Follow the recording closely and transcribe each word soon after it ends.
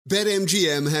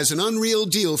BetMGM has an unreal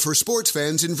deal for sports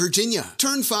fans in Virginia.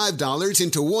 Turn $5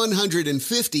 into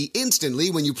 $150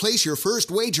 instantly when you place your first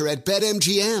wager at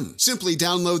BetMGM. Simply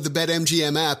download the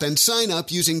BetMGM app and sign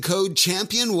up using code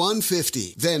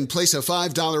Champion150. Then place a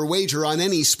 $5 wager on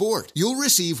any sport. You'll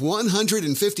receive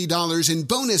 $150 in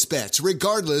bonus bets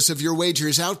regardless of your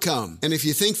wager's outcome. And if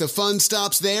you think the fun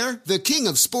stops there, the King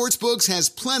of Sportsbooks has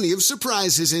plenty of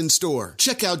surprises in store.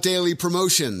 Check out daily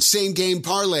promotions, same-game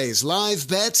parlays, live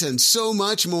bets, and so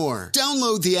much more.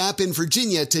 Download the app in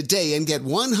Virginia today and get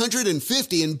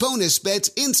 $150 in bonus bets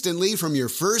instantly from your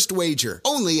first wager.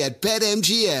 Only at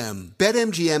BetMGM.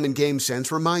 BetMGM and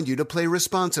GameSense remind you to play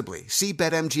responsibly. See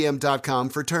BetMGM.com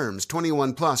for terms.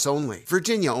 21 plus only.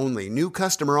 Virginia only. New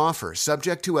customer offer.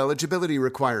 Subject to eligibility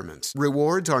requirements.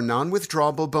 Rewards are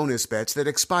non-withdrawable bonus bets that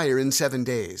expire in 7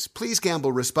 days. Please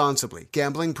gamble responsibly.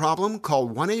 Gambling problem? Call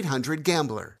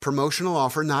 1-800-GAMBLER. Promotional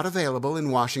offer not available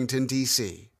in Washington,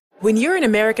 D.C. When you're an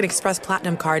American Express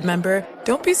Platinum card member,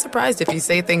 don't be surprised if you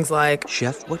say things like,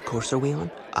 "Chef, what course are we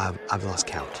on? I've lost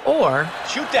count." Or,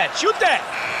 "Shoot that, shoot that!"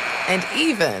 And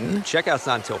even, "Checkout's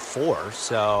not until 4,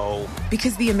 so..."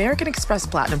 Because the American Express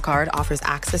Platinum Card offers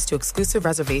access to exclusive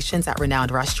reservations at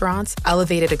renowned restaurants,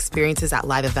 elevated experiences at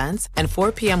live events, and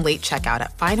 4 p.m. late checkout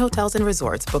at fine hotels and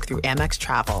resorts booked through Amex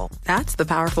Travel. That's the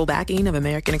powerful backing of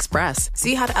American Express.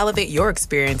 See how to elevate your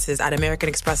experiences at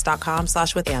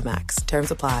americanexpress.com/withAmex. Terms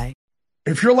apply.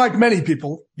 If you're like many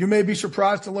people, you may be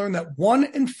surprised to learn that 1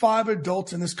 in 5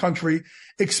 adults in this country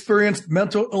experienced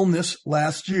mental illness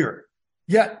last year.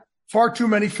 Yet, far too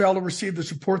many fail to receive the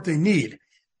support they need.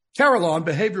 Carillon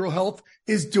Behavioral Health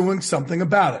is doing something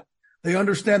about it. They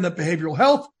understand that behavioral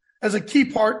health is a key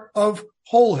part of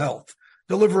whole health,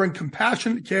 delivering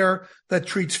compassionate care that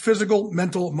treats physical,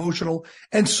 mental, emotional,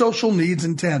 and social needs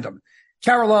in tandem.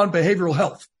 Carillon Behavioral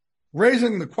Health,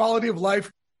 raising the quality of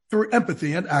life through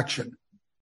empathy and action.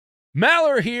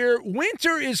 Maller here.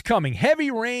 Winter is coming.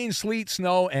 Heavy rain, sleet,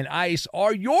 snow, and ice.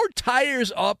 Are your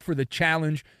tires up for the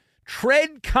challenge?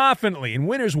 Tread confidently in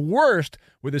winter's worst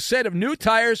with a set of new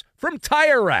tires from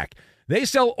Tire Rack. They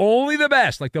sell only the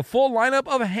best, like the full lineup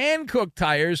of hand-cooked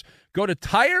tires. Go to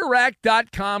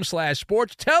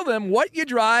TireRack.com/sports. Tell them what you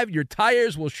drive. Your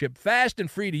tires will ship fast and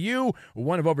free to you.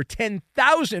 One of over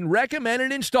 10,000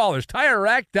 recommended installers.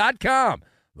 TireRack.com.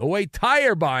 The way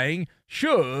tire buying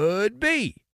should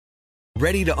be.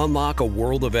 Ready to unlock a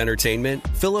world of entertainment?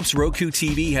 Philips Roku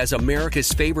TV has America's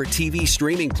favorite TV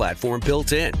streaming platform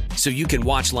built in, so you can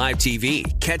watch live TV,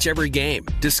 catch every game,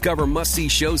 discover must-see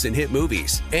shows and hit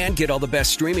movies, and get all the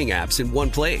best streaming apps in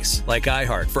one place, like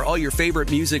iHeart for all your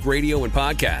favorite music, radio, and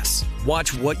podcasts.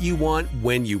 Watch what you want,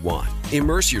 when you want.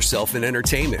 Immerse yourself in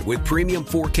entertainment with premium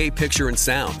 4K picture and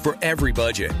sound for every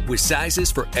budget, with sizes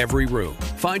for every room.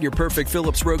 Find your perfect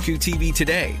Philips Roku TV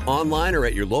today, online or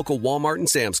at your local Walmart and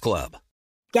Sam's Club.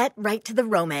 Get right to the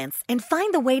romance and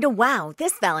find the way to wow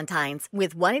this Valentine's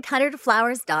with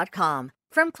 1-800-Flowers.com.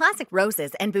 From classic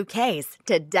roses and bouquets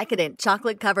to decadent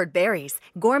chocolate-covered berries,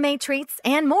 gourmet treats,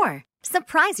 and more.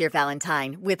 Surprise your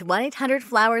Valentine with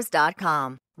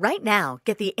 1-800-Flowers.com. Right now,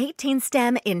 get the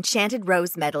 18-stem Enchanted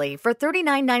Rose Medley for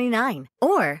 $39.99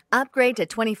 or upgrade to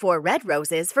 24 red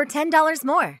roses for $10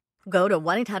 more. Go to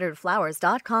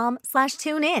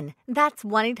 1-800-Flowers.com/tune-in. That's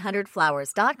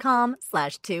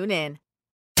 1-800-Flowers.com/tune-in.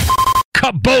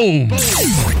 Kaboom!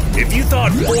 If you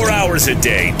thought 4 hours a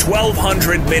day,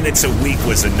 1,200 minutes a week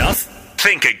was enough,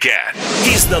 think again.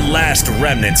 He's the last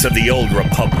remnants of the old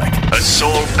republic, a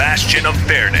sole bastion of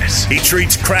fairness. He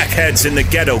treats crackheads in the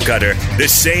ghetto gutter the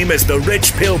same as the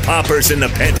rich pill poppers in the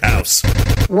penthouse.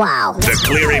 Wow. The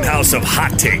clearinghouse of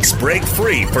hot takes break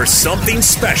free for something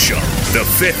special. The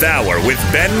Fifth Hour with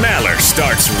Ben Maller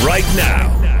starts right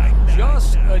now.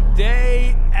 Just a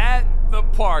day at the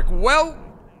park. Welcome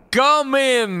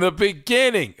in the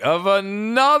beginning of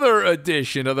another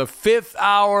edition of the Fifth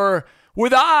Hour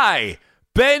with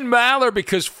Ben Maller,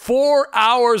 because 4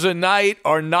 hours a night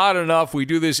are not enough. We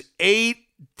do this 8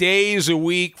 days a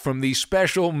week from the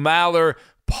special Maller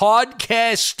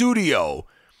podcast studio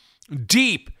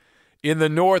deep in the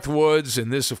North Woods.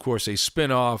 And this, of course, a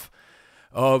spinoff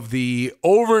of the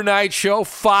overnight show,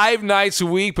 5 nights a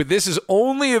week. But this is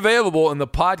only available in the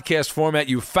podcast format.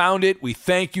 You found it. We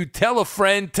thank you. Tell a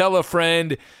friend,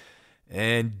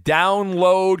 and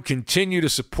download, continue to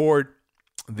support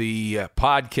the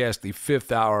podcast, the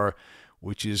Fifth Hour,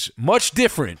 which is much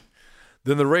different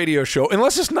than the radio show,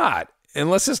 unless it's not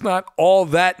all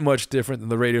that much different than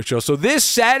the radio show. So this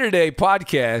Saturday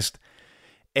podcast,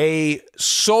 a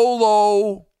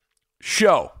solo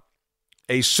show.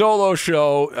 We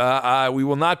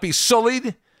will not be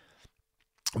sullied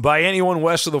by anyone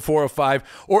west of the 405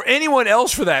 or anyone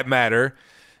else for that matter.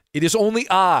 It is only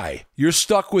I. You're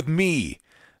stuck with me,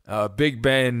 Big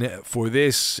Ben, for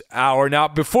this hour. Now,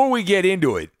 before we get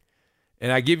into it,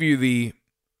 and I give you the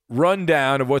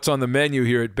rundown of what's on the menu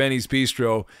here at Benny's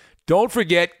Bistro, don't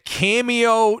forget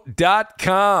Cameo.com.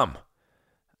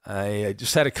 I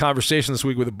just had a conversation this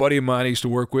week with a buddy of mine I used to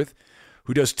work with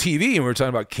who does TV, and we were talking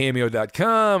about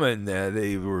Cameo.com, and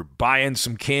they were buying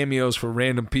some cameos for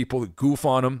random people that goof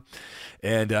on them.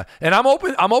 And I'm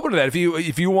open to that.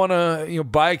 If you want to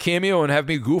buy a cameo and have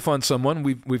me goof on someone,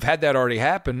 we've had that already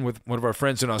happen with one of our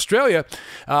friends in Australia,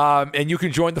 and you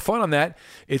can join the fun on that.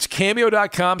 It's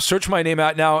Cameo.com. Search my name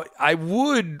out. Now, I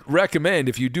would recommend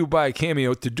if you do buy a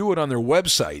cameo to do it on their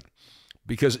website,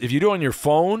 because if you do it on your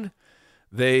phone,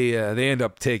 they end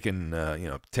up taking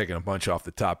a bunch off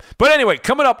the top. But anyway,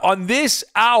 coming up on this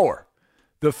hour,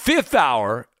 the fifth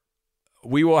hour,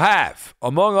 we will have,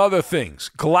 among other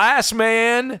things,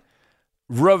 Glassman,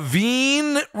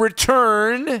 Ravine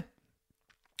return,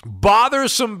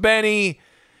 Bothersome Benny,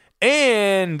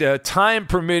 and time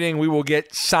permitting, we will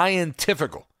get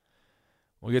scientifical.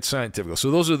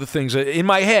 So those are the things in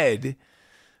my head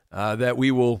that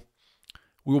we will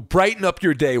brighten up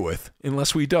your day with,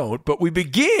 unless we don't. But we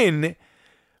begin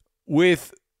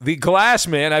with the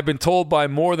Glassman. I've been told by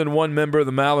more than one member of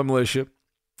the Maller Militia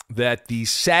that the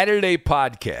Saturday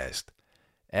podcast,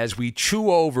 as we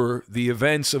chew over the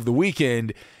events of the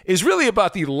weekend, is really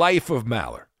about the life of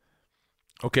Maller.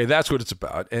 Okay, that's what it's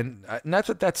about. And not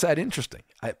that that's that interesting.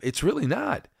 It's really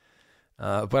not.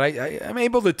 But I'm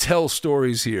able to tell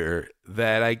stories here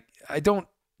that I don't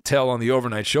tell on the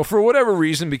overnight show for whatever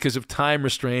reason, because of time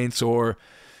restraints or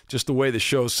just the way the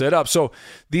show's set up. So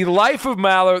the life of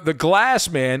Maller, the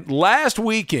Glassman, last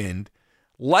weekend,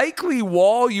 likely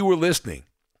while you were listening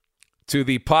to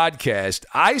the podcast,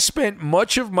 I spent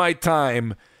much of my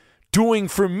time doing,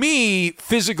 for me,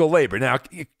 physical labor. Now,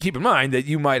 keep in mind that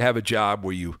you might have a job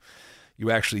where you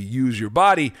actually use your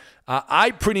body. I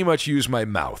pretty much use my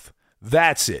mouth.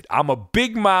 That's it. I'm a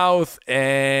big mouth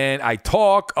and I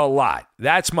talk a lot.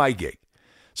 That's my gig.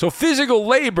 So physical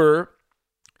labor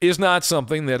is not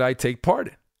something that I take part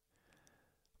in.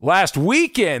 Last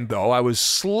weekend, though, I was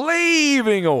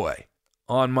slaving away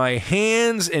on my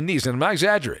hands and knees, and I'm not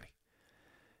exaggerating.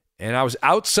 And I was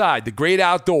outside, the great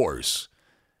outdoors,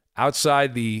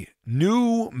 outside the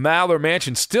new Maller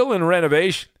Mansion, still in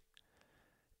renovation,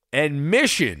 and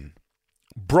mission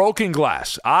broken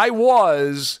glass. I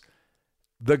was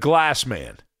the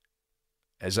Glassman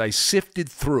as I sifted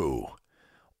through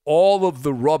all of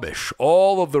the rubbish,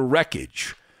 all of the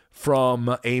wreckage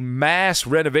from a mass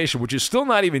renovation, which is still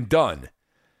not even done.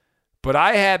 But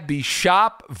I had the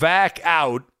shop vac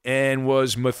out and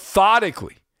was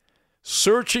methodically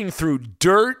searching through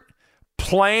dirt,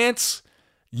 plants,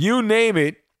 you name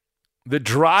it, the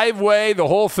driveway, the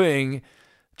whole thing,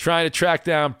 trying to track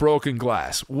down broken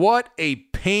glass. What a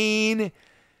pain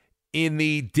in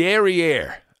the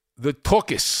derriere, the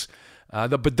tuchus,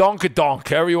 the badonkadonk,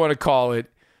 however you want to call it.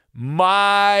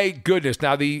 My goodness.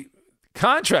 Now, the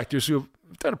contractors who have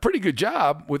done a pretty good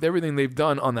job with everything they've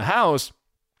done on the house,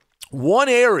 one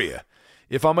area,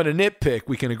 if I'm going to nitpick,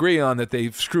 we can agree on that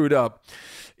they've screwed up,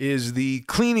 is the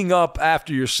cleaning up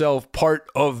after yourself part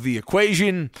of the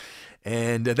equation.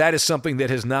 And that is something that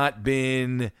has not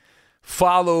been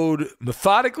followed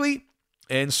methodically.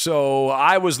 And so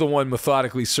I was the one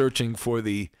methodically searching for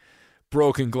the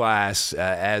broken glass,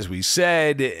 as we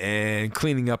said, and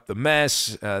cleaning up the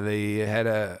mess. They had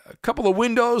a couple of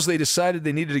windows they decided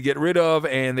they needed to get rid of,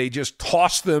 and they just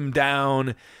tossed them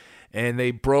down, and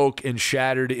they broke and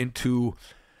shattered into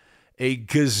a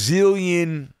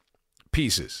gazillion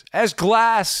pieces, as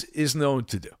glass is known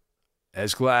to do.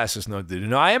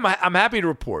 Now, I'm happy to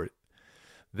report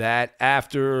that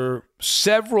after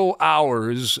several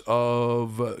hours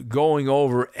of going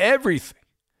over everything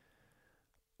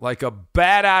like a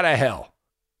bat out of hell,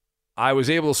 I was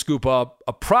able to scoop up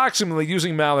approximately,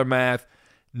 using Maller math,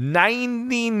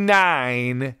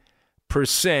 99%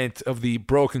 of the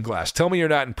broken glass. Tell me you're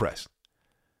not impressed.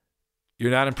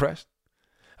 You're not impressed?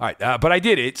 All right, but I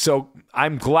did it, so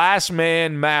I'm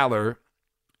Glassman Maller.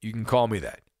 You can call me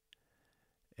that.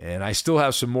 And I still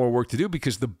have some more work to do,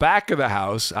 because the back of the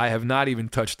house, I have not even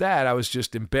touched that. I was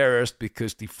just embarrassed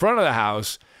because the front of the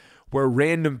house, where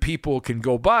random people can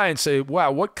go by and say,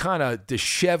 wow, what kind of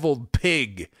disheveled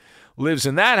pig lives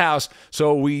in that house?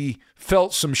 So we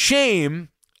felt some shame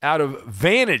out of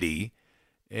vanity,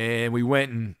 and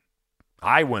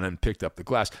I went and picked up the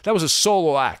glass. That was a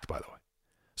solo act, by the way.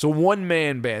 So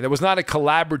one-man band. That was not a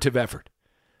collaborative effort.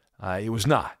 It was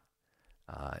not.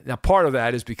 Now, part of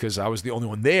that is because I was the only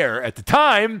one there at the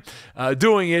time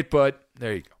doing it, but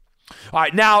there you go. All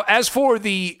right, now, as for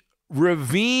the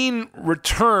Ravine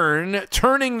return,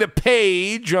 turning the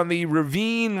page on the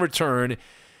Ravine return,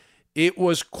 it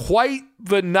was quite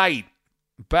the night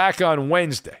back on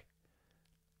Wednesday.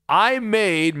 I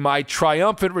made my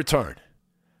triumphant return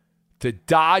to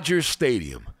Dodger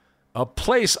Stadium, a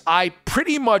place I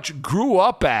pretty much grew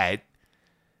up at.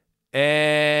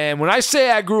 And when I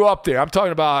say I grew up there, I'm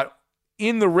talking about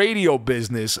in the radio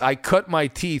business. I cut my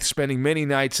teeth spending many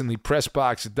nights in the press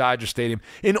box at Dodger Stadium.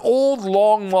 An old,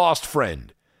 long-lost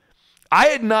friend. I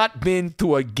had not been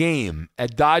to a game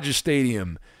at Dodger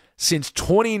Stadium since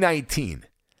 2019.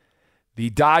 The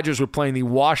Dodgers were playing the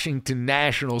Washington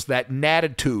Nationals, that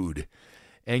natitude,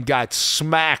 and got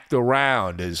smacked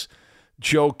around as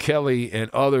Joe Kelly and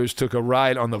others took a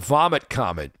ride on the Vomit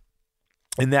Comet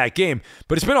in that game.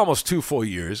 But it's been almost 2 full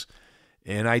years,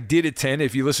 and I did attend.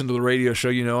 If you listen to the radio show,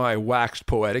 you know I waxed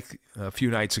poetic a few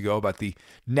nights ago about the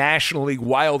National League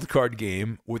wild card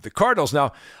game with the Cardinals.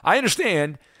 Now, I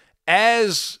understand,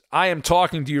 as I am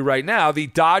talking to you right now, the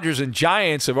Dodgers and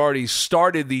Giants have already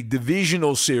started the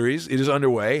divisional series. It is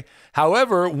underway.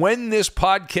 However, when this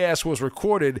podcast was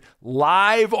recorded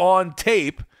live on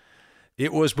tape,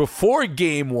 it was before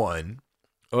Game 1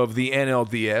 of the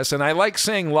NLDS, and I like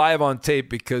saying live on tape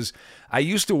because I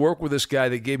used to work with this guy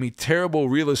that gave me terrible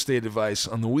real estate advice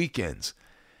on the weekends,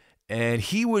 and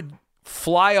he would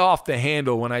fly off the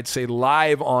handle when I'd say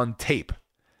live on tape,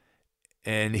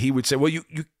 and he would say, well,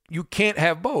 you can't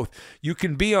have both. You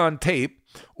can be on tape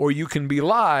or you can be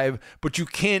live, but you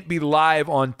can't be live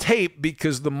on tape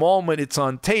because the moment it's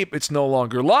on tape, it's no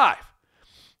longer live.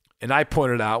 And I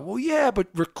pointed out, well, yeah, but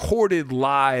recorded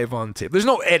live on tape. There's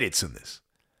no edits in this.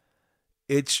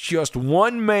 It's just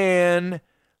one man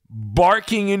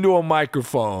barking into a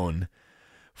microphone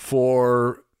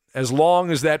for as long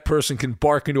as that person can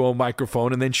bark into a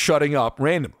microphone and then shutting up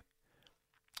randomly.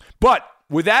 But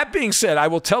with that being said, I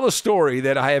will tell a story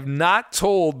that I have not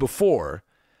told before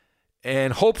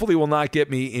and hopefully will not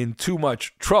get me in too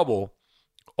much trouble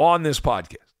on this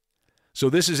podcast. So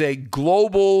this is a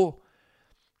global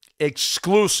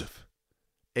exclusive.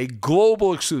 A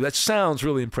global exclusive. That sounds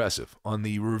really impressive on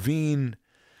the Ravine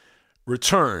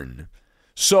return.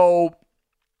 So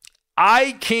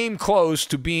I came close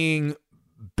to being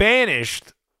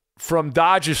banished from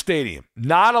Dodger Stadium,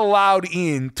 not allowed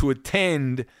in to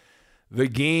attend the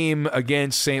game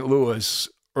against St. Louis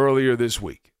earlier this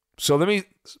week. So let me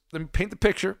paint the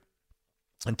picture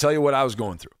and tell you what I was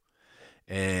going through.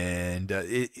 And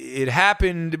it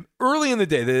happened early in the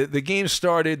day. The game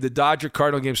started, the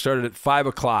Dodger-Cardinal game started at 5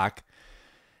 o'clock,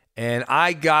 and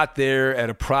I got there at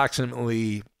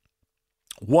approximately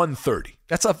 1:30.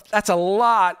 That's a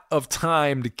lot of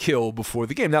time to kill before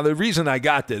the game. Now, the reason I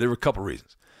got there were a couple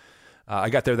reasons. I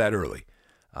got there that early.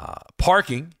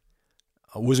 Parking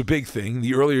was a big thing.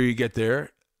 The earlier you get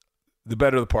there, the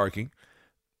better the parking.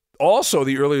 Also,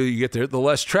 the earlier you get there, the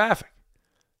less traffic.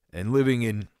 And living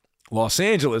in Los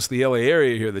Angeles, the LA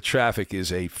area here, the traffic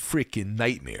is a freaking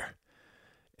nightmare.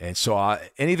 And so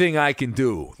anything I can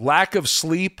do, lack of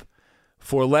sleep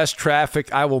for less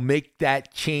traffic, I will make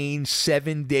that change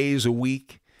 7 days a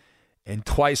week and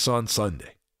twice on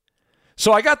Sunday.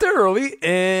 So I got there early,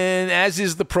 and as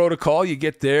is the protocol, you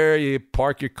get there, you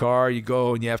park your car, you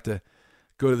go, and you have to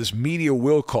go to this media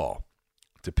will call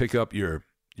to pick up your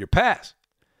pass.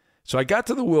 So I got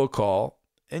to the will call,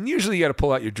 and usually you got to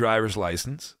pull out your driver's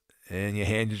license, and you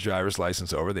hand your driver's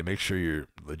license over. They make sure you're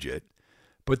legit.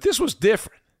 But this was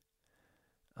different.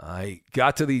 I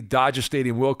got to the Dodger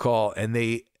Stadium will call, and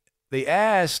they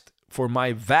asked for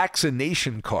my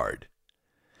vaccination card.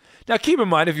 Now, keep in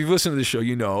mind, if you've listened to the show,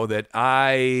 you know that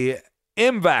I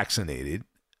am vaccinated,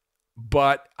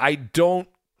 but I don't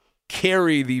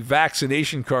carry the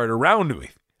vaccination card around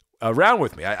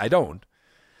with me. I don't.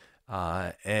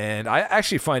 And I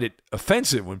actually find it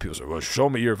offensive when people say, well, show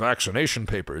me your vaccination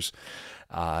papers.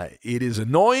 It is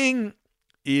annoying.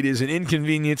 It is an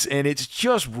inconvenience, and it's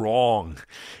just wrong.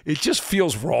 It just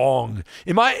feels wrong.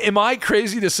 Am I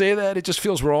crazy to say that? It just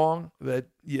feels wrong.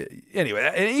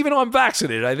 Anyway, and even though I'm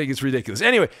vaccinated, I think it's ridiculous.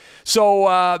 Anyway,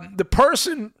 so the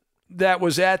person that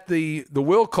was at the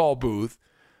will call booth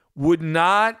would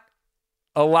not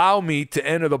allow me to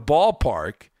enter the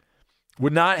ballpark,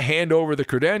 would not hand over the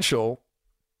credential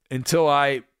until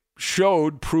I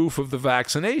showed proof of the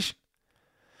vaccination.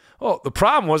 Well, the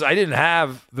problem was I didn't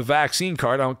have the vaccine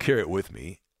card. I don't carry it with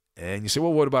me. And you say,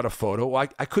 well, what about a photo? Well,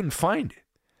 I couldn't find it.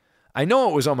 I know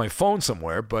it was on my phone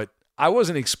somewhere, but I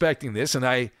wasn't expecting this, and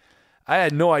I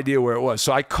had no idea where it was.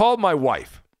 So I called my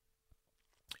wife,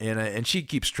 and she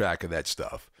keeps track of that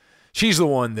stuff. She's the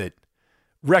one that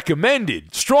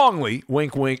recommended strongly,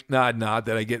 wink, wink, nod, nod,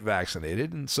 that I get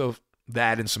vaccinated. And so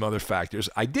that and some other factors,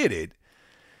 I did it.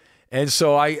 And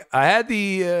so I had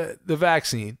the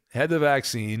vaccine,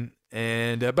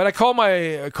 and but I called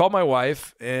my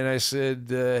wife and I said,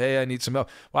 hey, I need some help.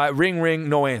 Well, ring,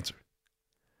 no answer.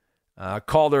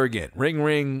 Called her again.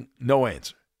 Ring, no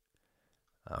answer.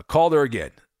 Called her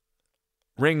again.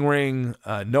 Ring,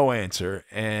 no answer.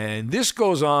 And this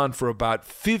goes on for about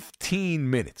 15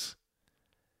 minutes.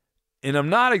 And I'm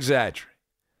not exaggerating.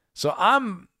 So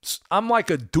I'm like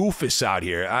a doofus out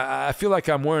here. I feel like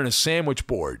I'm wearing a sandwich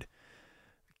board.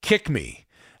 Kick me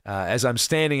as I'm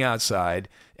standing outside.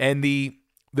 And the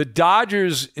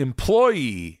Dodgers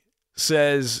employee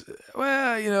says,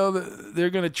 well,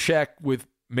 they're going to check with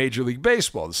Major League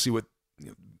Baseball to see what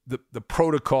the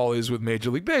protocol is with Major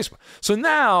League Baseball. So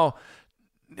now,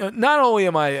 not only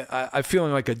am I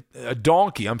feeling like a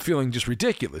donkey, I'm feeling just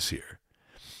ridiculous here.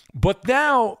 But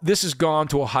now this has gone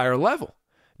to a higher level.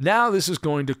 Now this is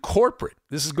going to corporate.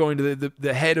 This is going to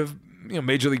the head of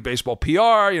Major League Baseball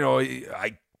PR.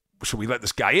 Should we let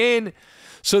this guy in?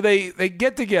 So they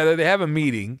get together, they have a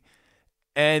meeting,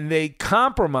 and they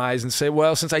compromise and say,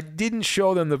 well, since I didn't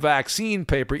show them the vaccine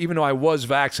paper, even though I was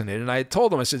vaccinated, and I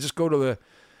told them, I said, just go to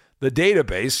the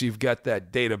database. You've got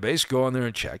that database. Go on there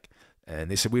and check. And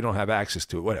they said, we don't have access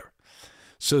to it, whatever.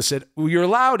 So they said, well, you're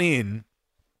allowed in,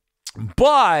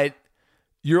 but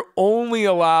you're only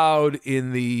allowed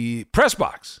in the press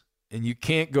box, and you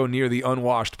can't go near the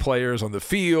unwashed players on the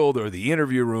field or the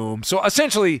interview room. So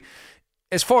essentially,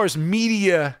 as far as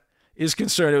media is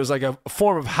concerned, it was like a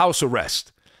form of house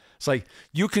arrest. It's like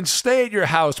you can stay at your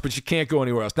house, but you can't go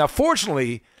anywhere else. Now,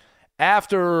 fortunately,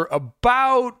 after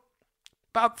about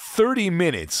 30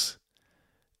 minutes,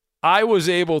 I was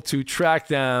able to track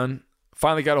down,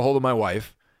 finally got a hold of my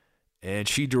wife, and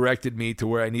she directed me to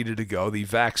where I needed to go, the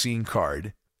vaccine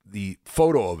card, the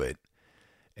photo of it.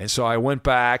 And so I went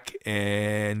back,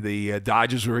 and the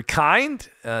Dodgers were kind.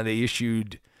 They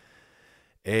issued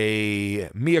a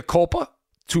mea culpa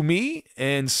to me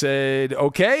and said,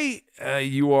 okay,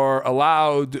 you are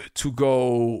allowed to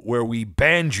go where we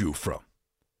banned you from.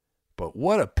 But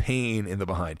what a pain in the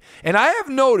behind. And I have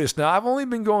noticed, now I've only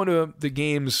been going to the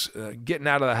games, getting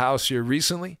out of the house here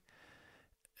recently,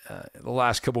 the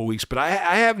last couple of weeks, but I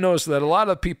have noticed that a lot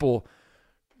of people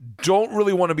don't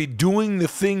really want to be doing the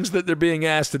things that they're being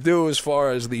asked to do as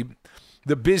far as the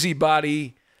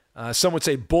busybody, some would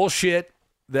say bullshit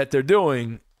that they're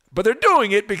doing, but they're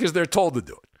doing it because they're told to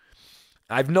do it.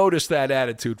 I've noticed that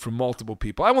attitude from multiple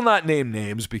people. I will not name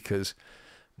names because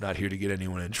I'm not here to get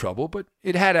anyone in trouble, but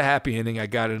it had a happy ending. I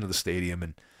got into the stadium,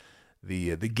 and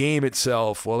the game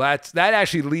itself, well, that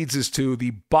actually leads us to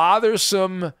the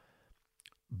bothersome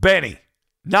Benny.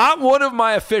 Not one of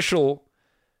my official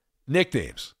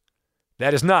nicknames.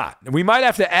 That is not. And we might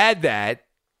have to add that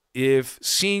if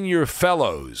senior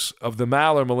fellows of the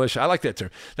Maller Militia, I like that term.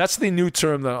 That's the new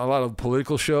term that a lot of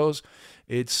political shows.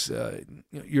 It's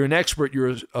you're an expert,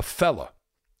 you're a fella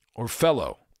or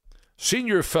fellow,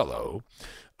 senior fellow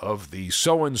of the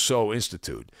so-and-so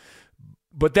institute.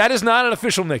 But that is not an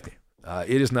official nickname.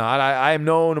 It is not. I am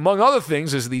known, among other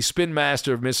things, as the spin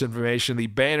master of misinformation, the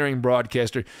bannering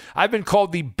broadcaster. I've been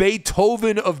called the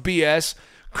Beethoven of BS,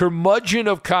 curmudgeon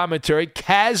of commentary,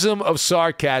 chasm of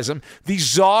sarcasm, the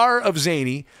czar of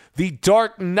zany, the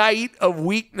dark knight of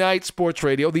weeknight sports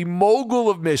radio, the mogul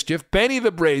of mischief, Benny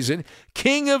the Brazen,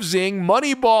 king of zing,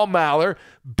 Moneyball Maller,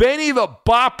 Benny the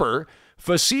Bopper,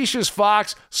 facetious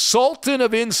fox, sultan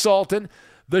of insultin,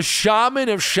 the shaman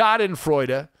of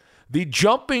schadenfreude, the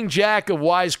jumping jack of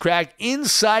wisecrack,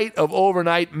 insight of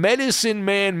overnight, medicine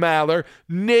man Maller,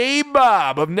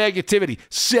 nabob of negativity,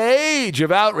 sage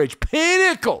of outrage,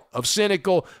 pinnacle of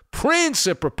cynical, prince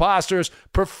of preposterous,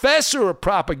 professor of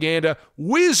propaganda,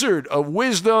 wizard of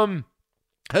wisdom,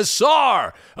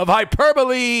 hussar of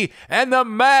hyperbole, and the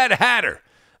Mad Hatter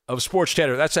of sports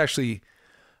chatter. That's actually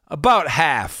about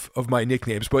half of my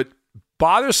nicknames, but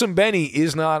Bothersome Benny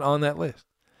is not on that list.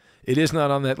 It is not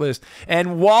on that list.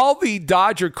 And while the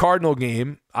Dodger-Cardinal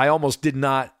game I almost did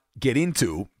not get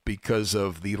into because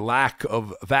of the lack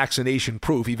of vaccination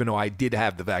proof, even though I did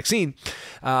have the vaccine,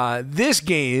 this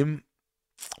game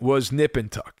was nip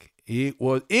and tuck. It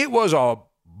was a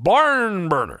barn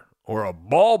burner or a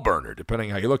ball burner, depending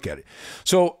how you look at it.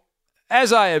 So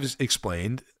as I have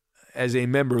explained, as a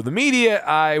member of the media,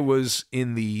 I was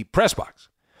in the press box.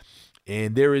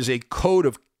 And there is a code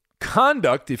of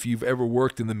conduct, if you've ever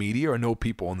worked in the media or know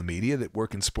people in the media that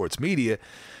work in sports media,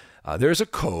 there's a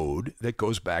code that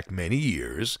goes back many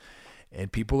years,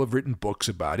 and people have written books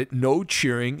about it. No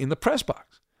cheering in the press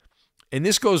box. And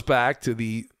this goes back to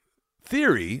the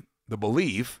theory, the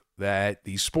belief that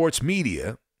the sports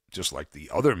media, just like the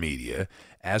other media,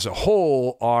 as a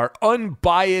whole, are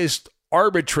unbiased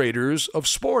arbitrators of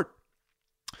sport.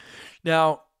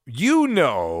 Now, you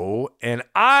know, and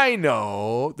I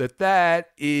know that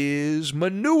is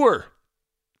manure.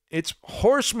 It's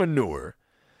horse manure.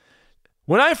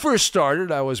 When I first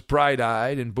started, I was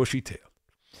bright-eyed and bushy-tailed.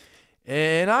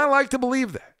 And I like to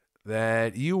believe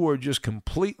that you were just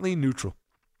completely neutral.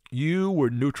 You were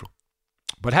neutral.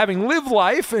 But having lived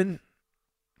life and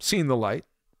seen the light,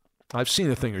 I've seen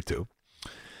a thing or two.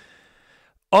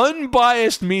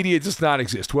 Unbiased media does not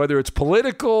exist. Whether it's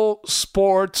political,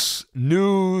 sports,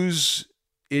 news,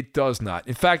 it does not.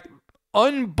 In fact,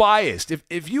 unbiased,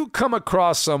 if you come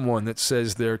across someone that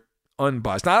says they're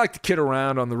unbiased, now I like to kid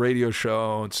around on the radio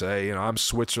show and say, I'm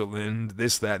Switzerland,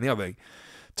 this, that, and the other thing.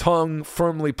 Tongue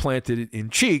firmly planted in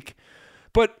cheek.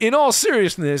 But in all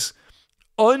seriousness,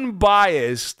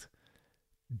 unbiased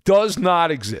does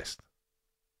not exist.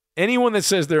 Anyone that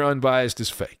says they're unbiased is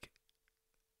fake.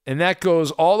 And that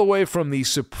goes all the way from the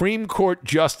Supreme Court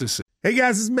justices. Hey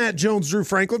guys, this is Matt Jones, Drew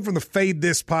Franklin from the Fade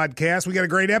This podcast. We got a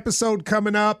great episode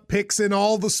coming up, picks in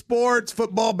all the sports,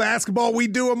 football, basketball, we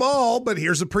do them all. But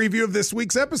here's a preview of this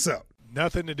week's episode.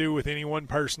 Nothing to do with anyone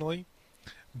personally,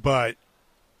 but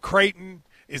Creighton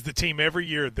is the team every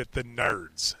year that the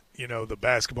nerds, the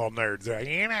basketball nerds, they're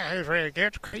like,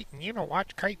 against Creighton,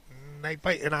 watch Creighton. They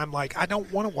play, and I'm like, I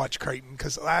don't want to watch Creighton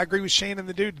because I agree with Shannon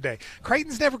the dude today.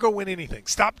 Creighton's never going to win anything.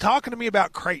 Stop talking to me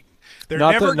about Creighton. They're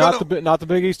not the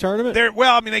Big East tournament.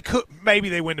 They could, maybe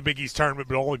they win the Big East tournament,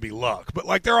 but it'll only be luck.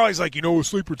 But they're always like, a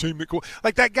sleeper team that cool.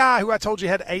 Like that guy who I told you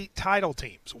had 8 title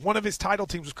teams. One of his title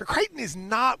teams was Creighton is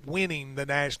not winning the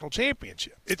national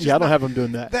championship. I don't have them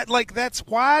doing that. That's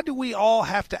why do we all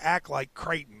have to act like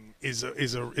Creighton is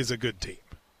a good team?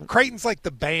 Creighton's like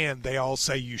the band they all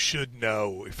say you should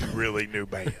know if you really knew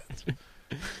bands.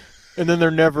 And then they're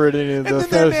never at any of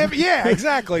those. Yeah,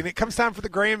 exactly. And it comes time for the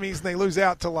Grammys, and they lose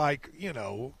out to, Lil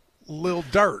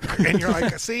Durk. And you're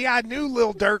like, see, I knew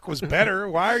Lil Durk was better.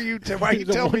 Why are you telling me?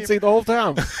 The whole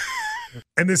time.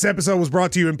 And this episode was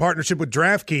brought to you in partnership with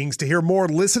DraftKings. To hear more,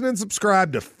 listen and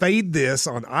subscribe to Fade This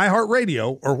on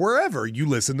iHeartRadio or wherever you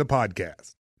listen to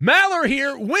podcasts. Maller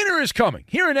here. Winter is coming.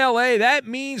 Here in L.A., that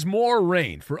means more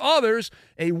rain. For others,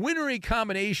 a wintry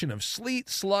combination of sleet,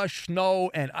 slush, snow,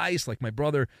 and ice, like my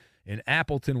brother in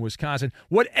Appleton, Wisconsin.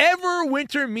 Whatever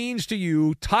winter means to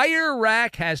you, Tire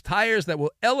Rack has tires that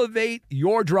will elevate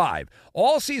your drive.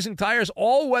 All-season tires,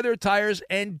 all-weather tires,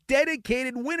 and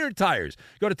dedicated winter tires.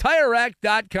 Go to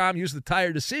TireRack.com. Use the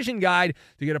Tire Decision Guide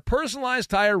to get a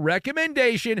personalized tire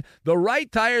recommendation, the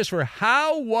right tires for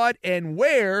how, what, and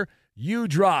where you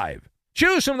drive.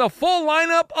 Choose from the full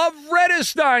lineup of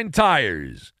Redestein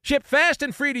tires. Ship fast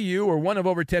and free to you or one of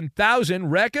over 10,000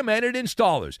 recommended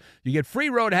installers. You get free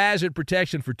road hazard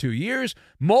protection for 2 years.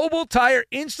 Mobile tire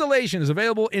installation is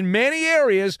available in many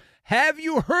areas. Have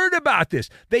you heard about this?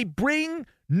 They bring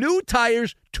new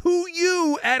tires to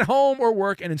you at home or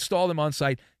work and install them on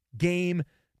site. Game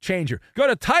changer. Go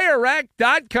to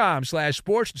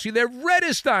TireRack.com/sports to see their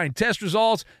Redestein test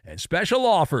results and special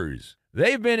offers.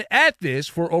 They've been at this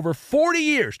for over 40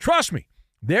 years. Trust me,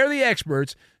 they're the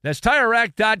experts. That's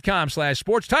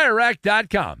TireRack.com/sports.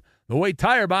 TireRack.com, the way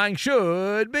tire buying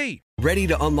should be. Ready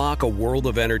to unlock a world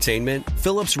of entertainment?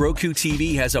 Philips Roku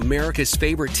TV has America's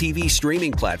favorite TV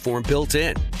streaming platform built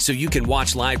in. So you can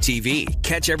watch live TV,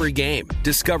 catch every game,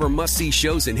 discover must-see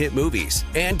shows and hit movies,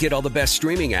 and get all the best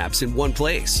streaming apps in one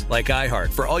place. Like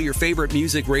iHeart for all your favorite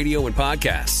music, radio, and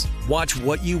podcasts. Watch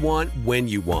what you want, when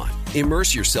you want.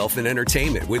 Immerse yourself in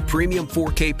entertainment with premium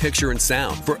 4K picture and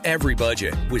sound for every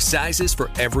budget, with sizes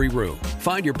for every room.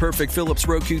 Find your perfect Philips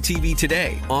Roku TV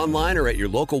today, online or at your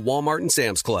local Walmart and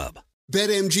Sam's Club.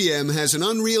 BetMGM has an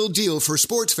unreal deal for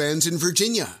sports fans in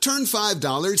Virginia. Turn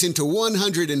 $5 into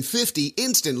 $150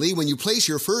 instantly when you place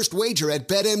your first wager at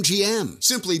BetMGM.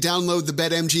 Simply download the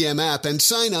BetMGM app and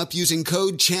sign up using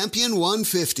code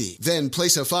CHAMPION150. Then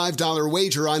place a $5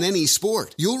 wager on any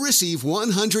sport. You'll receive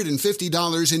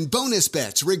 $150 in bonus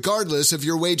bets regardless of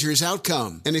your wager's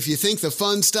outcome. And if you think the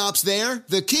fun stops there,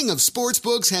 the King of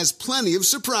Sportsbooks has plenty of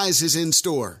surprises in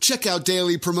store. Check out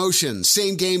daily promotions,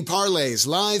 same-game parlays,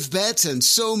 live bets, bets, and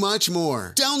so much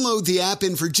more. Download the app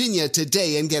in Virginia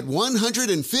today and get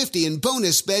 $150 in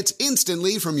bonus bets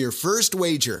instantly from your first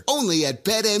wager. Only at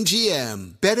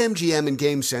BetMGM. BetMGM and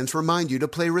GameSense remind you to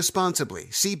play responsibly.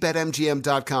 See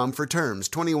BetMGM.com for terms.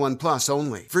 21 plus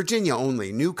only. Virginia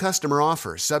only. New customer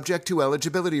offer. Subject to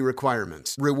eligibility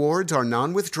requirements. Rewards are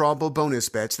non-withdrawable bonus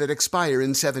bets that expire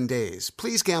in 7 days.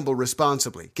 Please gamble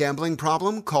responsibly. Gambling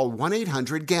problem? Call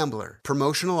 1-800-GAMBLER.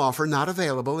 Promotional offer not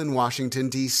available in Washington,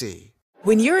 D.C.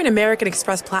 When you're an American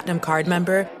Express Platinum Card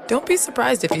member, don't be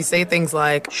surprised if you say things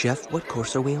like, Chef, what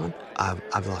course are we on?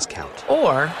 I've lost count.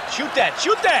 Or, Shoot that!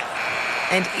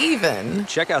 and even,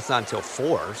 Checkout's not until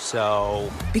 4, so...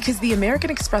 Because the American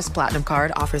Express Platinum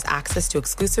Card offers access to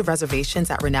exclusive reservations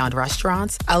at renowned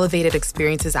restaurants, elevated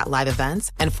experiences at live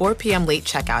events, and 4 p.m. late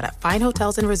checkout at fine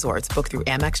hotels and resorts booked through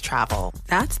Amex Travel.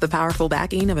 That's the powerful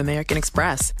backing of American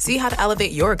Express. See how to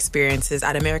elevate your experiences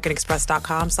at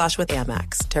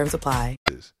americanexpress.com/withAmex. Terms apply.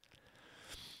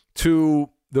 To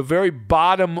the very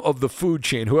bottom of the food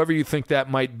chain, whoever you think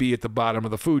that might be at the bottom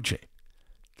of the food chain.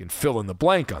 You can fill in the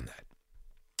blank on that.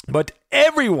 But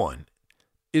everyone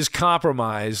is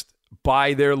compromised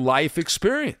by their life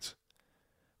experience.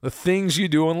 The things you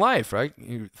do in life, right?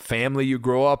 Your family you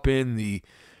grow up in, the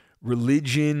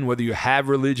religion, whether you have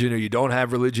religion or you don't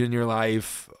have religion in your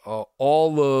life,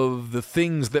 all of the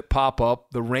things that pop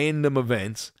up, the random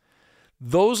events,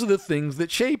 those are the things that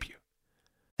shape you.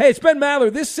 Hey, it's Ben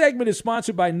Maller. This segment is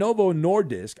sponsored by Novo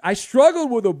Nordisk. I struggled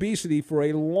with obesity for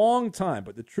a long time,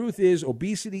 but the truth is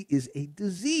obesity is a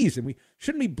disease, and we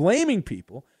shouldn't be blaming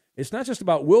people. It's not just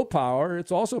about willpower.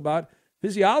 It's also about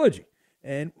physiology.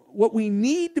 And what we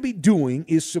need to be doing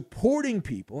is supporting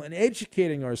people and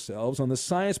educating ourselves on the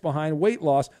science behind weight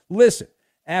loss. Listen,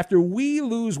 after we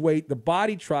lose weight, the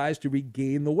body tries to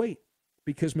regain the weight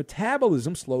because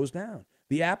metabolism slows down.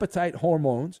 The appetite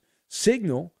hormones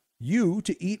signal you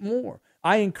to eat more.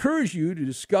 I encourage you to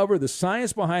discover the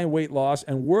science behind weight loss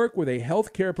and work with a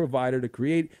healthcare provider to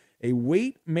create a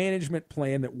weight management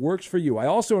plan that works for you. I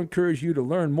also encourage you to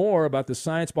learn more about the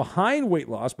science behind weight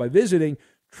loss by visiting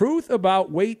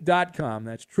truthaboutweight.com.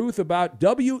 That's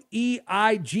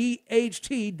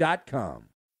truthaboutweight.com.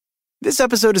 This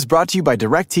episode is brought to you by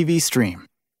DirecTV Stream.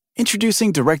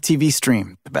 Introducing DirecTV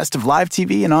Stream, the best of live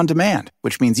TV and on demand,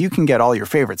 which means you can get all your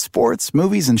favorite sports,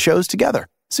 movies, and shows together.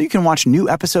 So you can watch new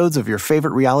episodes of your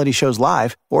favorite reality shows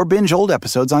live or binge old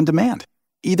episodes on demand.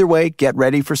 Either way, get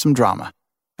ready for some drama.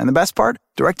 And the best part?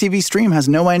 DirecTV Stream has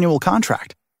no annual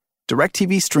contract.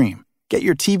 DirecTV Stream. Get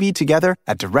your TV together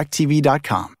at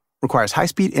DirecTV.com. Requires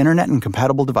high-speed internet and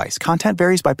compatible device. Content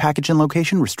varies by package and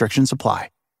location. Restrictions apply.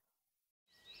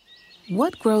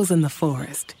 What grows in the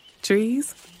forest?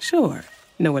 Trees? Sure.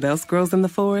 Know what else grows in the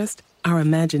forest? Our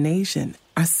imagination,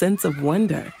 our sense of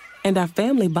wonder. And our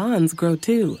family bonds grow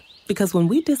too, because when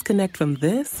we disconnect from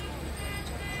this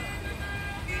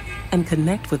and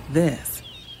connect with this,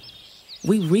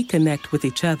 we reconnect with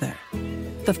each other.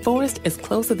 The forest is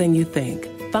closer than you think.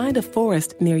 Find a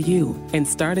forest near you and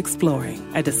start exploring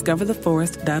at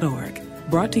discovertheforest.org.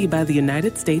 Brought to you by the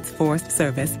United States Forest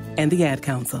Service and the Ad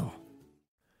Council.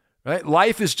 Right?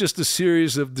 Life is just a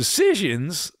series of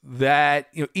decisions that,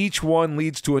 each one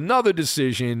leads to another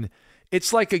decision.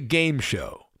 It's like a game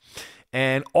show.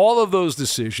 And all of those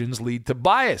decisions lead to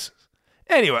biases.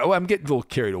 Anyway, I'm getting a little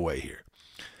carried away here.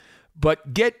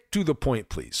 But get to the point,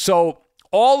 please. So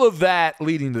all of that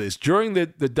leading to this, during the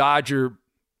Dodger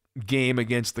game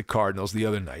against the Cardinals the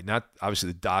other night, not obviously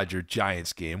the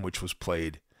Dodger-Giants game, which was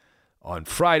played on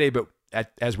Friday, but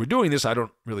as we're doing this, I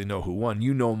don't really know who won.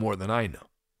 You know more than I know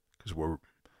because we're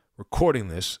recording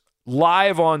this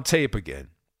live on tape again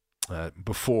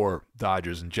before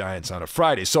Dodgers and Giants on a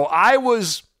Friday. So I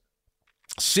was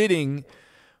sitting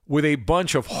with a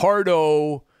bunch of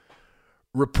hardo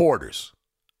reporters,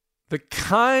 the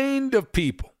kind of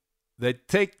people that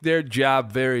take their job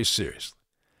very seriously.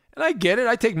 And I get it.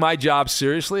 I take my job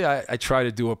seriously. I try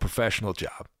to do a professional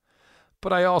job.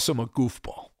 But I also am a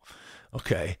goofball,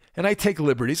 okay? And I take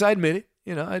liberties. I admit it.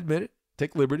 I admit it.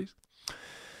 Take liberties.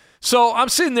 So I'm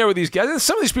sitting there with these guys. And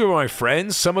some of these people are my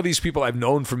friends. Some of these people I've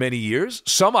known for many years.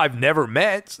 Some I've never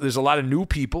met. There's a lot of new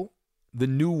people. The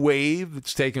new wave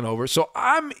that's taken over. So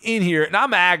I'm in here and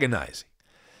I'm agonizing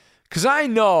because I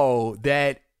know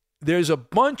that there's a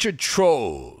bunch of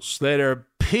trolls that are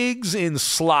pigs in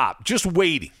slop just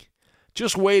waiting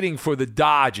for the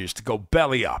Dodgers to go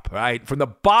belly up, right? From the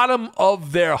bottom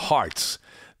of their hearts,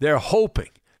 they're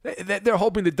hoping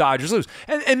the Dodgers lose.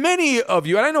 And many of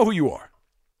you, and I know who you are,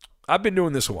 I've been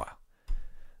doing this a while,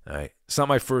 all right? It's not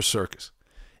my first circus.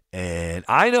 And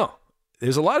I know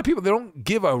there's a lot of people that don't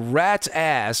give a rat's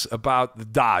ass about the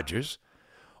Dodgers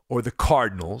or the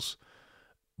Cardinals,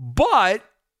 but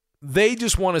they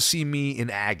just want to see me in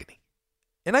agony.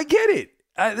 And I get it.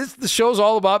 The show's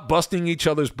all about busting each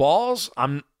other's balls.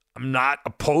 I'm not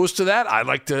opposed to that. I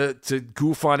like to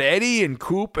goof on Eddie and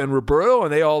Coop and Roberto,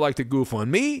 and they all like to goof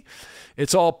on me.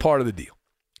 It's all part of the deal.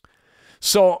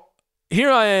 So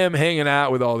here I am hanging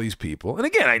out with all these people. And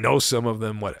again, I know some of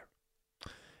them, whatever.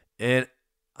 And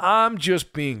I'm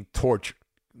just being tortured.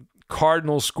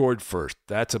 Cardinals scored first.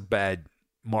 That's a bad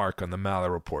mark on the Maller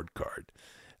report card.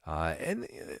 And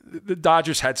the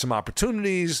Dodgers had some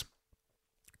opportunities,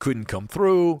 couldn't come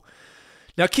through.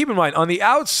 Now, keep in mind, on the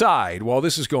outside, while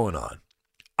this is going on,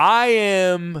 I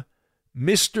am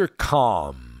Mr.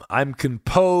 Calm. I'm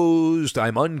composed.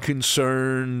 I'm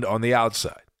unconcerned on the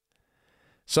outside.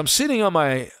 So I'm sitting on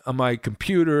my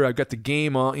computer. I've got the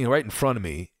game on, right in front of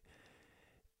me,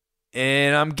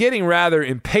 and I'm getting rather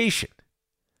impatient.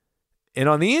 And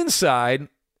on the inside,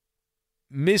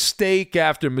 mistake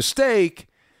after mistake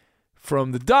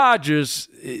from the Dodgers,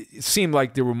 it seemed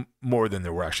like there were more than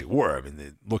there actually were. I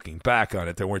mean, looking back on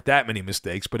it, there weren't that many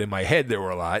mistakes, but in my head there were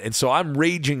a lot. And so I'm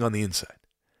raging on the inside.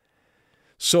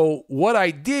 So what I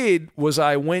did was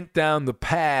I went down the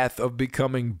path of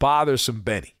becoming Bothersome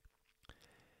Benny.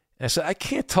 And I said, I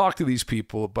can't talk to these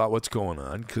people about what's going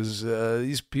on because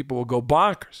these people will go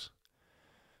bonkers.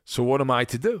 So what am I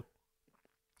to do?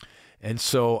 And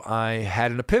so I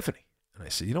had an epiphany. And I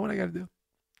said, you know what I got to do?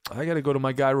 I got to go to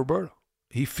my guy, Roberto.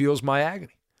 He feels my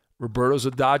agony. Roberto's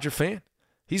a Dodger fan.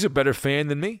 He's a better fan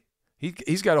than me.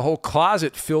 He's got a whole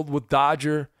closet filled with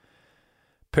Dodger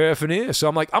paraphernalia. So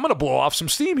I'm like, I'm going to blow off some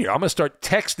steam here. I'm going to start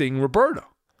texting Roberto.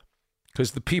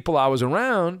 Because the people I was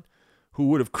around who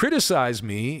would have criticized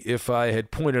me if I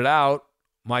had pointed out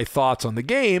my thoughts on the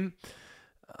game,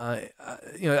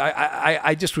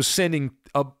 I just was sending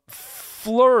a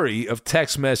flurry of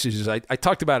text messages. I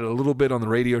talked about it a little bit on the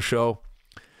radio show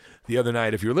the other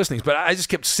night if you're listening, but I just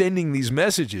kept sending these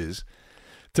messages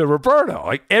to Roberto,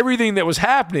 like everything that was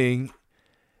happening,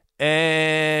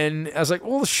 and I was like,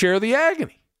 well, share the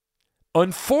agony.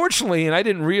 Unfortunately, and I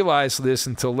didn't realize this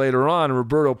until later on,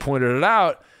 Roberto pointed it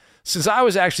out, since I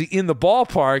was actually in the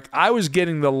ballpark, I was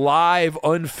getting the live,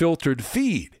 unfiltered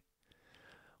feed.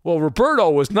 Well, Roberto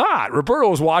was not. Roberto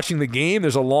was watching the game.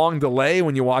 There's a long delay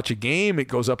when you watch a game. It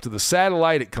goes up to the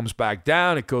satellite. It comes back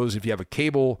down. It goes, if you have a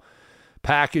cable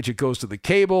package, it goes to the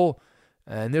cable.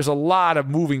 And there's a lot of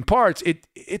moving parts.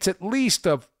 It's at least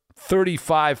a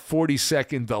 35,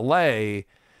 40-second delay.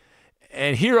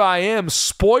 And here I am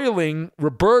spoiling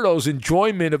Roberto's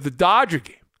enjoyment of the Dodger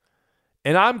game.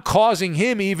 And I'm causing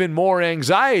him even more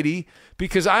anxiety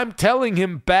because I'm telling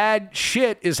him bad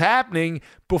shit is happening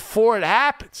before it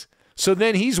happens. So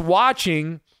then he's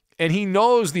watching and he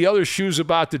knows the other shoe's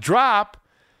about to drop.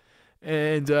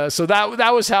 And so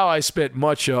that was how I spent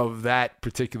much of that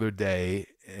particular day.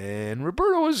 And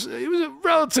Roberto was a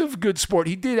relative good sport.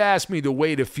 He did ask me to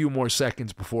wait a few more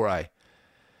seconds before I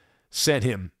sent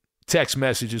him text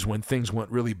messages when things went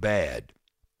really bad.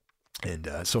 And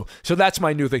so that's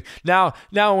my new thing. Now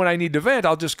when I need to vent,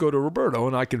 I'll just go to Roberto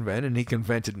and I can vent, and he can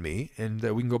vent at me, and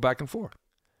we can go back and forth.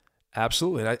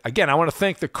 Absolutely. And I want to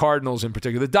thank the Cardinals in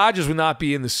particular. The Dodgers would not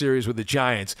be in the series with the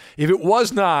Giants if it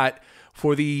was not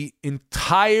for the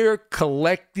entire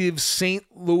collective St.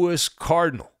 Louis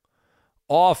Cardinal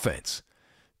offense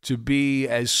to be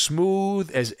as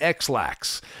smooth as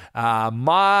X-Lax.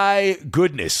 My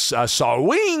goodness.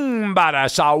 Swing, bada,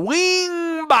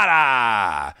 swing,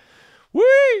 bada.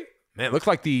 Whee! Man, it looked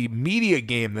like the media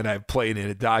game that I've played in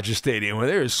at Dodger Stadium where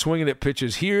they're swinging at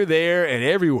pitches here, there, and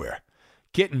everywhere.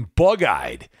 Getting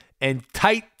bug-eyed and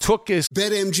tight-tookus.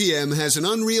 BetMGM has an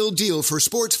unreal deal for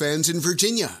sports fans in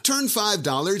Virginia. Turn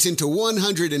 $5 into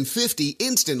 $150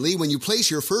 instantly when you place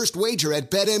your first wager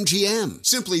at BetMGM.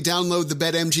 Simply download the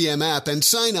BetMGM app and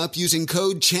sign up using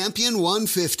code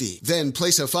CHAMPION150. Then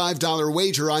place a $5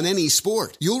 wager on any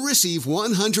sport. You'll receive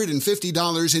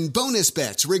 $150 in bonus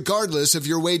bets regardless of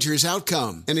your wager's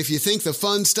outcome. And if you think the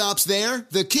fun stops there,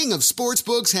 the king of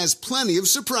sportsbooks has plenty of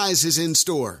surprises in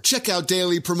store. Check out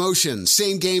daily promotions,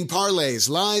 same-game parlays,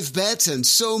 live bets, and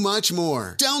so much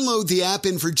more. Download the app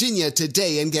in Virginia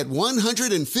today and get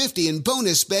 $150 in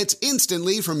bonus bets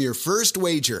instantly from your first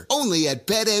wager. Only at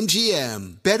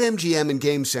BetMGM. BetMGM and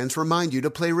GameSense remind you to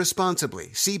play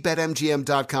responsibly. See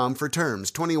BetMGM.com for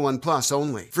terms. 21 plus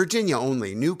only. Virginia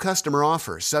only. New customer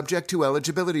offer. Subject to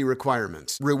eligibility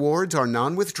requirements. Rewards are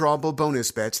non-withdrawable bonus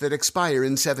bets that expire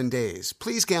in 7 days.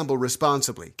 Please gamble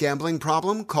responsibly. Gambling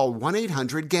problem? Call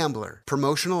 1-800-GAMBLER.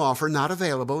 Promotional offer not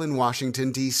available in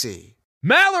Washington, D.C.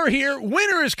 Maller here.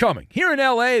 Winter is coming. Here in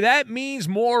LA, that means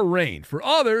more rain. For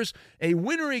others, a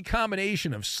wintry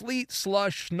combination of sleet,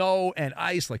 slush, snow, and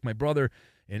ice, like my brother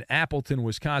in Appleton,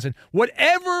 Wisconsin.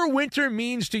 Whatever winter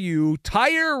means to you,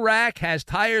 Tire Rack has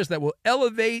tires that will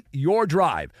elevate your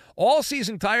drive.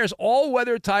 All-season tires,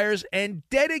 all-weather tires, and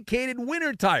dedicated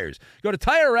winter tires. Go to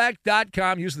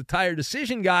TireRack.com. Use the Tire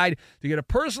Decision Guide to get a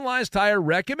personalized tire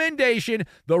recommendation,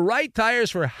 the right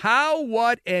tires for how,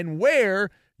 what, and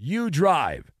where you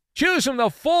drive. Choose from the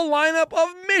full lineup of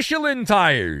Michelin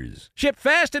tires. Ship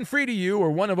fast and free to you or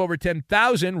one of over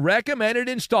 10,000 recommended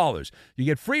installers. You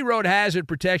get free road hazard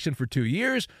protection for 2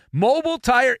 years. Mobile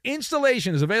tire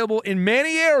installation is available in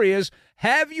many areas.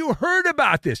 Have you heard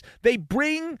about this? They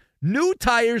bring new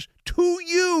tires to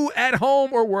you at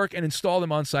home or work and install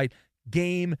them on site.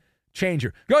 Game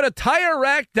changer. Go to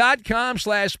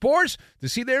TireRack.com/sports to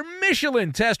see their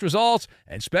Michelin test results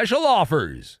and special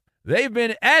offers. They've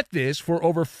been at this for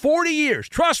over 40 years.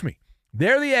 Trust me,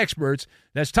 they're the experts.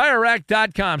 That's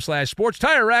TireRack.com/sports.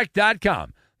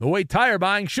 TireRack.com, the way tire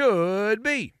buying should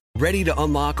be. Ready to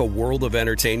unlock a world of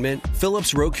entertainment?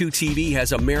 Philips Roku TV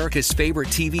has America's favorite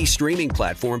TV streaming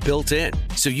platform built in.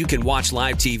 So you can watch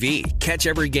live TV, catch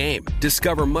every game,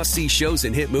 discover must-see shows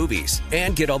and hit movies,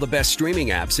 and get all the best streaming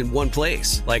apps in one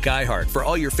place. Like iHeart for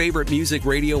all your favorite music,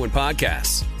 radio, and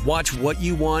podcasts. Watch what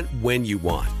you want, when you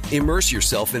want. Immerse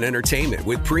yourself in entertainment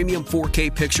with premium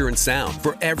 4K picture and sound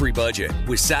for every budget,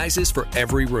 with sizes for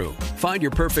every room. Find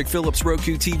your perfect Philips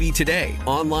Roku TV today,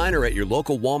 online or at your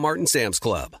local Walmart and Sam's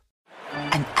Club.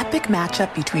 An epic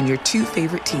matchup between your two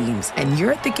favorite teams, and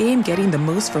you're at the game getting the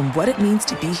most from what it means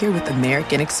to be here with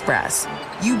American Express.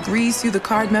 You breeze through the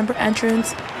card member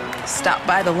entrance, stop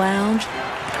by the lounge.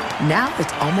 Now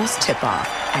it's almost tip-off,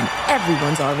 and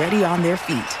everyone's already on their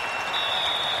feet.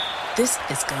 This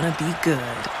is gonna be good.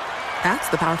 That's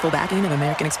the powerful backing of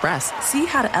American Express. See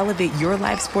how to elevate your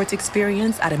live sports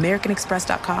experience at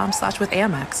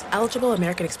americanexpress.com/withAmex. Eligible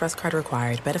American Express card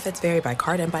required. Benefits vary by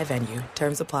card and by venue.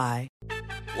 Terms apply.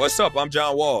 What's up? I'm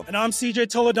John Wall. And I'm CJ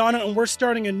Toledano, and we're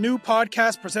starting a new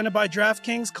podcast presented by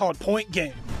DraftKings called Point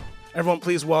Game. Everyone,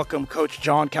 please welcome Coach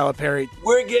John Calipari.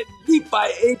 We're getting beat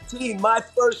by 18. My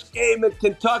first game in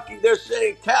Kentucky, they're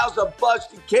saying Cal's a bust.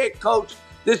 He can't coach.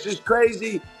 This is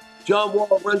crazy. John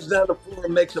Wall runs down the floor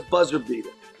and makes a buzzer beater.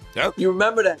 Yep. You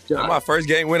remember that, John? That's my first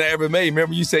game winner I ever made.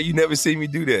 Remember you said you never see me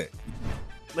do that.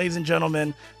 Ladies and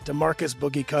gentlemen, DeMarcus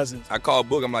Boogie Cousins. I called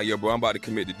Boog. I'm like, yo, bro, I'm about to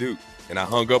commit to Duke. And I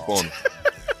hung up on him.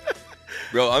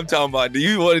 Bro, I'm talking about, do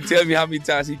you want to tell me how many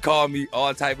times he called me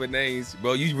all type of names?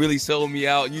 Bro, you really sold me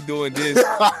out. You doing this.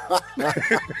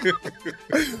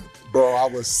 Bro, I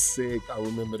was sick. I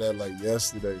remember that like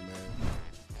yesterday, man.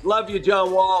 Love you,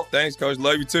 John Wall. Thanks, Coach.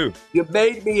 Love you, too. You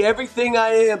made me everything I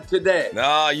am today.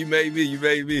 Nah, you made me. You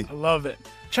made me. I love it.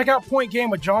 Check out Point Game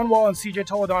with John Wall and CJ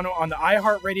Toledano on the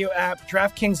iHeartRadio app,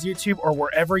 DraftKings YouTube, or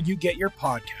wherever you get your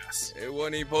podcasts. It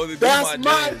wasn't even supposed to be That's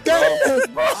my dance,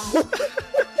 bro.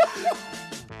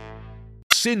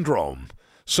 Syndrome.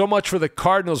 So much for the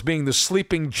Cardinals being the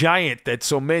sleeping giant that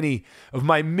so many of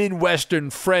my Midwestern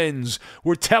friends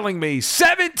were telling me.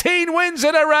 17 wins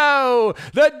in a row.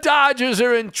 The Dodgers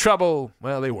are in trouble.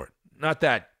 Well, they weren't. Not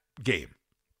that game.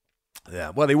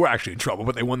 Yeah, well, they were actually in trouble,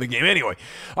 but they won the game anyway.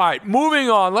 All right, moving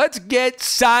on. Let's get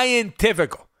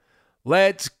scientifical.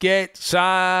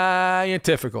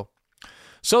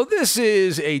 So this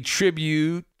is a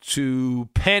tribute to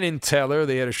Penn and Teller.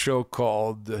 They had a show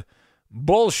called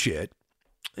Bullshit.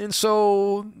 And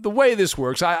so the way this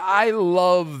works, I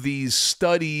love these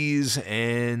studies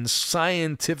and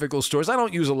scientifical stories. I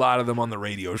don't use a lot of them on the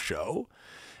radio show.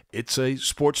 It's a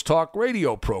sports talk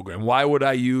radio program. Why would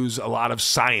I use a lot of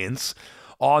science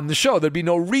on the show? There'd be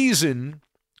no reason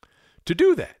to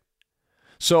do that.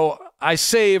 So I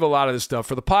save a lot of this stuff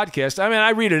for the podcast. I mean, I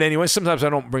read it anyway. Sometimes I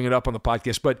don't bring it up on the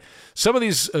podcast. But some of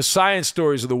these science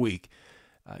stories of the week,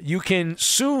 you can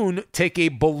soon take a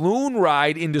balloon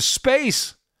ride into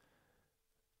space.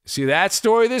 See that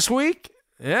story this week?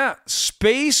 Yeah.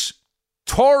 Space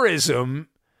tourism.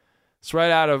 It's right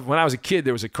out of, when I was a kid,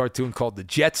 there was a cartoon called The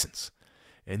Jetsons.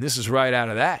 And this is right out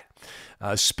of that.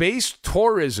 Space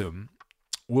tourism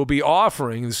will be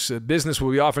offering, this business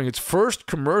will be offering its first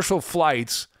commercial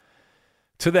flights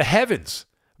to the heavens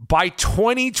by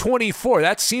 2024.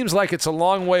 That seems like it's a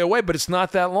long way away, but it's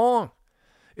not that long.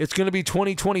 It's going to be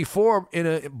 2024 in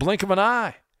a blink of an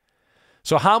eye.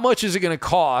 So how much is it going to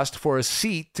cost for a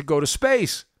seat to go to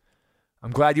space? I'm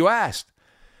glad you asked.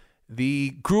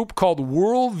 The group called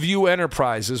Worldview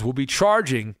Enterprises will be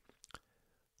charging,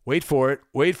 wait for it,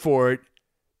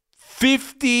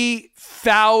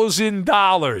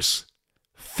 $50,000.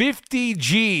 50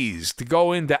 G's to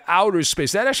go into outer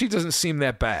space. That actually doesn't seem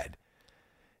that bad.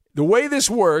 The way this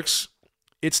works,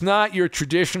 it's not your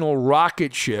traditional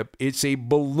rocket ship. It's a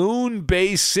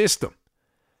balloon-based system.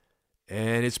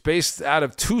 And it's based out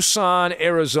of Tucson,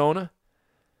 Arizona.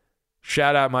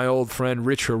 Shout out my old friend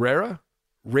Rich Herrera,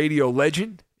 radio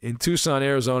legend in Tucson,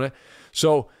 Arizona.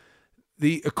 So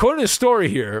according to the story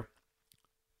here,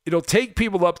 it'll take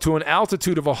people up to an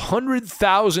altitude of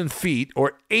 100,000 feet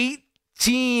or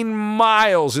 18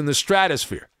 miles in the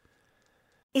stratosphere.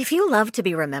 If you love to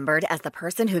be remembered as the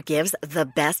person who gives the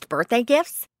best birthday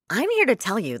gifts, I'm here to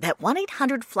tell you that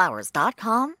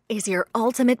 1-800-Flowers.com is your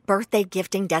ultimate birthday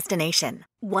gifting destination.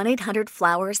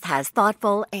 1-800-Flowers has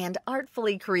thoughtful and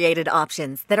artfully created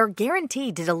options that are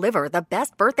guaranteed to deliver the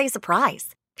best birthday surprise.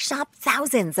 Shop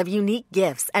thousands of unique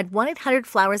gifts at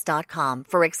 1-800-Flowers.com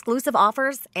for exclusive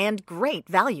offers and great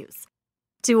values.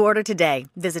 To order today,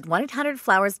 visit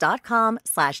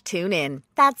 1-800-Flowers.com/tune-in.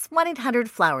 That's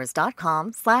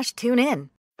 1-800-Flowers.com/tune-in.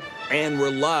 And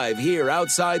we're live here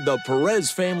outside the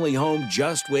Perez family home,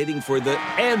 just waiting for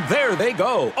and there they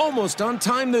go. Almost on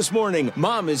time this morning.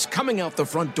 Mom is coming out the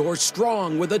front door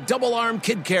strong with a double-arm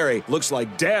kid carry. Looks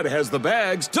like Dad has the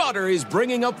bags. Daughter is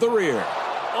bringing up the rear.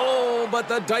 Oh, but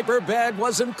the diaper bag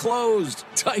wasn't closed.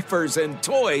 Diapers and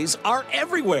toys are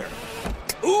everywhere.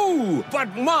 Ooh,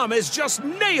 but Mom has just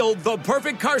nailed the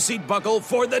perfect car seat buckle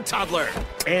for the toddler.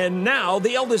 And now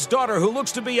the eldest daughter, who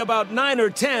looks to be about 9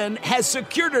 or 10, has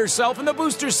secured herself in the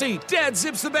booster seat. Dad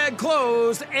zips the bag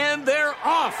closed, and they're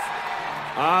off.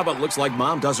 But looks like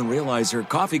Mom doesn't realize her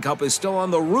coffee cup is still on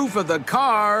the roof of the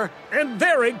car. And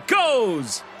there it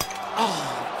goes.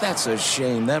 Oh, that's a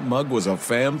shame. That mug was a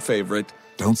fam favorite.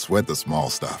 Don't sweat the small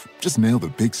stuff. Just nail the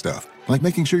big stuff. Like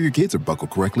making sure your kids are buckled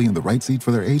correctly in the right seat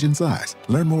for their age and size.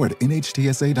 Learn more at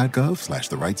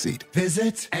nhtsa.gov/the right seat.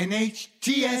 Visit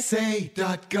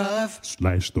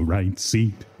nhtsa.gov/the right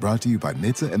seat. Brought to you by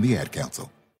NHTSA and the Ad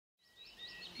Council.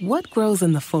 What grows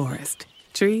in the forest?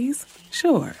 Trees?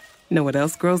 Sure. Know what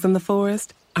else grows in the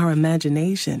forest? Our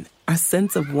imagination, our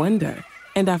sense of wonder,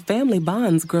 and our family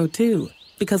bonds grow too.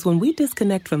 Because when we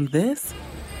disconnect from this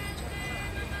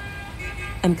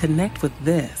and connect with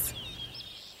this,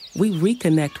 we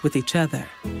reconnect with each other.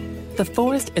 The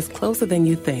forest is closer than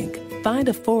you think. Find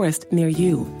a forest near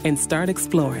you and start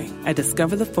exploring at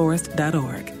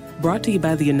discovertheforest.org. Brought to you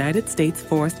by the United States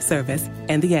Forest Service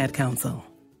and the Ad Council.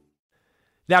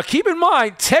 Now, keep in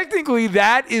mind, technically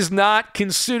that is not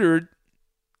considered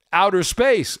outer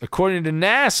space. According to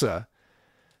NASA,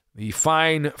 the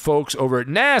fine folks over at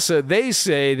NASA, they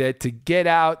say that to get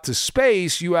out to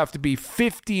space, you have to be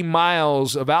 50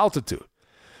 miles of altitude.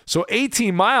 So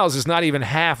 18 miles is not even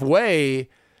halfway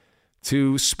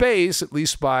to space, at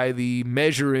least by the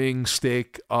measuring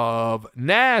stick of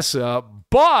NASA.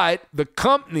 But the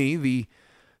company, the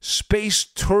space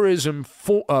tourism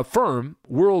firm,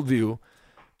 Worldview,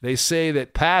 they say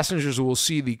that passengers will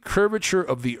see the curvature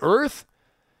of the Earth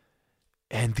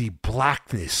and the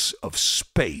blackness of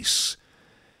space.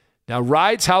 Now,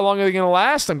 rides, how long are they going to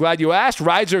last? I'm glad you asked.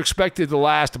 Rides are expected to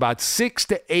last about 6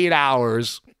 to 8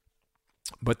 hours.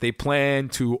 But they plan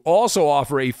to also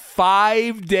offer a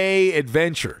 5-day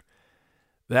adventure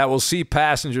that will see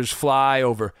passengers fly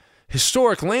over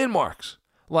historic landmarks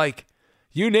like,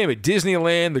 you name it,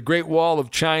 Disneyland, the Great Wall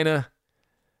of China,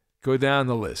 go down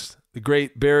the list, the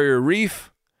Great Barrier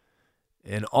Reef,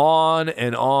 and on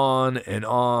and on and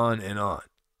on and on.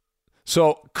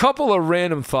 So, a couple of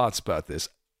random thoughts about this.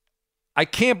 I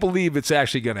can't believe it's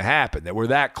actually going to happen, that we're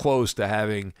that close to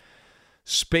having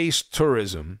space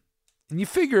tourism. And you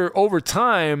figure over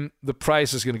time, the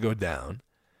price is going to go down.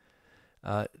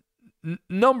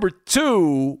 Number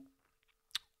two,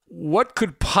 what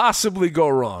could possibly go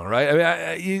wrong, right?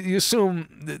 I mean, you assume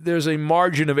that there's a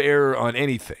margin of error on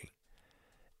anything,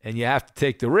 and you have to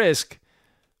take the risk.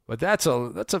 But that's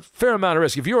a fair amount of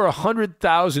risk. If you're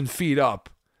 100,000 feet up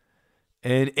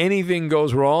and anything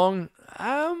goes wrong,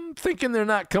 I'm thinking they're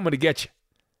not coming to get you.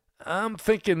 I'm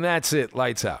thinking that's it,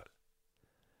 lights out.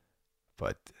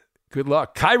 But good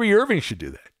luck. Kyrie Irving should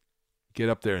do that. Get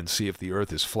up there and see if the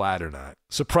earth is flat or not.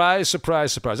 Surprise,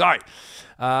 surprise, surprise. All right.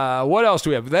 What else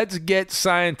do we have? Let's get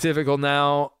scientific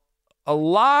now. A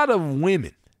lot of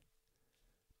women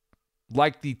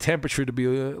like the temperature to be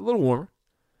a little warmer.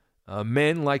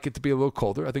 Men like it to be a little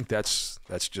colder. I think that's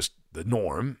just the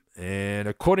norm. And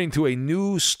according to a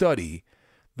new study,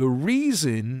 the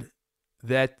reason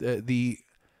that the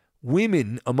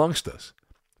women amongst us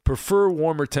prefer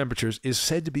warmer temperatures is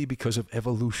said to be because of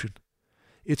evolution.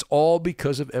 It's all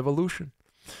because of evolution.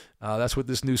 That's what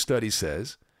this new study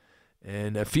says.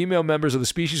 And female members of the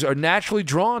species are naturally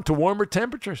drawn to warmer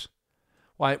temperatures,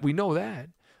 Why, we know that.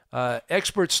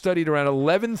 Experts studied around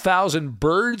 11,000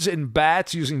 birds and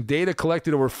bats using data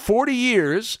collected over 40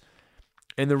 years,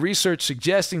 and the research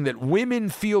suggesting that women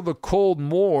feel the cold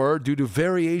more due to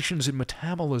variations in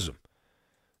metabolism.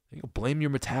 You blame your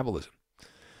metabolism.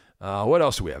 What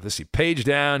else do we have? Let's see. Page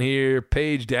down here.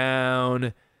 Page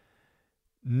down.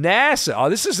 NASA.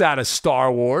 Oh, this is out of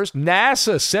Star Wars.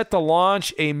 NASA set to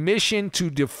launch a mission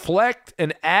to deflect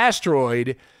an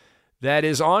asteroid that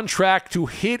is on track to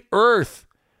hit Earth.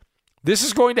 This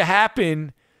is going to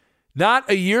happen not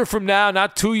a year from now,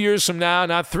 not 2 years from now,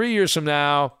 not 3 years from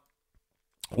now.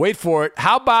 Wait for it.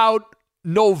 How about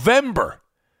November?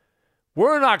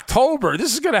 We're in October.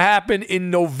 This is going to happen in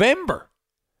November.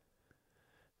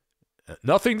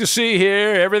 Nothing to see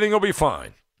here. Everything will be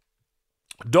fine.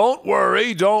 Don't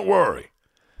worry. Don't worry.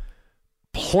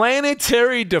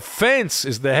 Planetary defense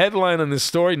is the headline on this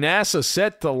story. NASA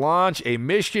set to launch a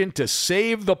mission to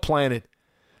save the planet,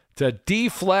 to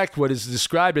deflect what is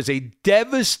described as a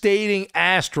devastating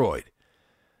asteroid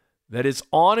that is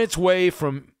on its way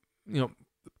from,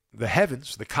 the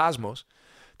heavens, the cosmos,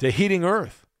 to hitting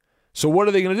Earth. So what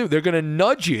are they going to do? They're going to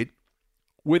nudge it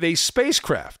with a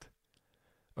spacecraft.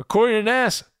 According to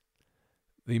NASA,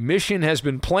 the mission has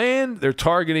been planned. They're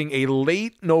targeting a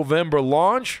late November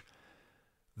launch.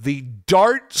 The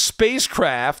DART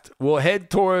spacecraft will head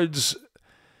towards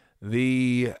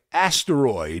the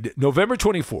asteroid November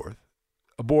 24th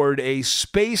aboard a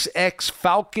SpaceX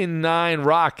Falcon 9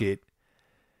 rocket.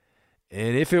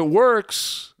 And if it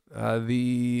works,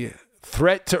 the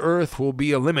threat to Earth will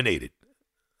be eliminated.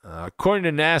 According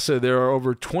to NASA, there are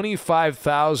over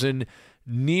 25,000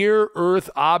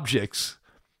 near-Earth objects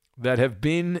that have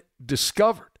been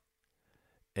discovered.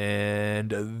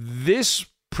 And this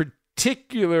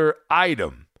particular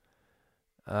item,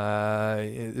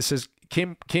 it says,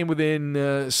 came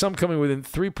within, some coming within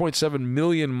 3.7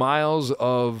 million miles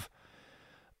of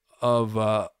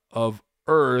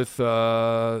Earth.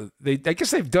 I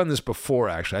guess they've done this before,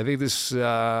 actually. I think this,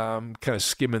 I'm kind of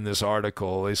skimming this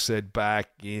article. They said back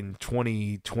in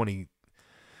 2020,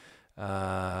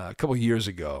 a couple years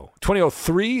ago,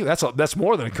 2003. That's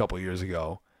more than a couple years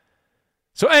ago.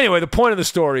 So anyway, the point of the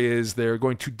story is they're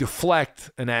going to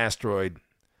deflect an asteroid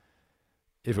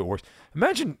if it works.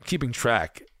 Imagine keeping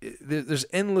track. There's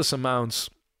endless amounts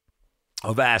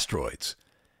of asteroids,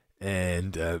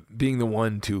 and being the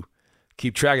one to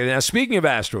keep track of it. Now, speaking of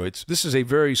asteroids, this is a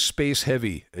very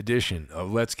space-heavy edition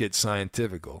of Let's Get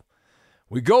Scientifical.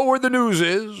 We go where the news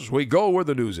is. We go where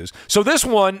the news is. So this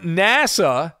one,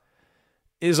 NASA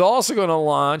is also going to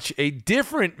launch a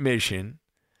different mission.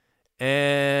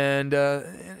 And I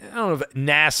don't know if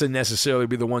NASA necessarily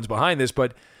be the ones behind this,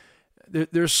 but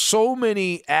there's so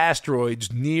many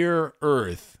asteroids near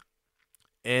Earth.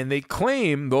 And they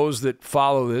claim, those that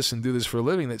follow this and do this for a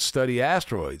living, that study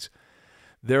asteroids,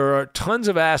 there are tons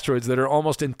of asteroids that are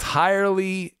almost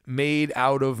entirely made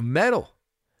out of metal.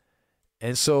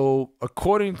 And so,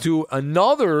 according to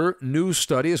another new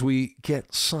study, as we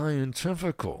get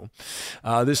scientifical,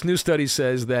 this new study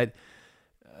says that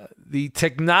the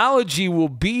technology will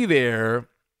be there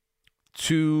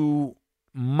to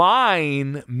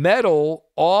mine metal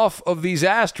off of these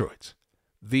asteroids.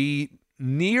 The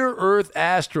near-Earth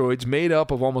asteroids made up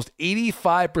of almost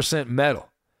 85% metal.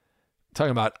 I'm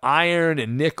talking about iron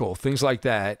and nickel, things like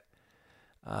that.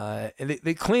 And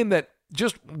they claim that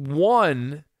just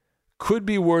one could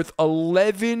be worth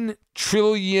 $11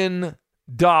 trillion.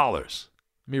 Let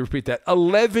me repeat that.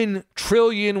 11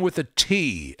 trillion with a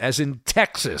T, as in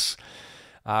Texas.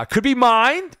 Could be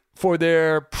mined for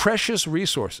their precious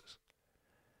resources.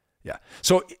 Yeah.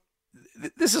 So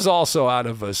this is also out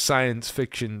of a science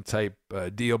fiction type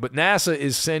deal, but NASA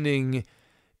is sending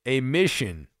a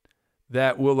mission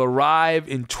that will arrive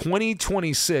in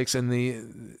 2026,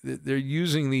 and they're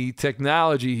using the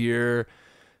technology here.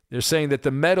 They're saying that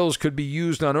the metals could be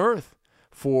used on Earth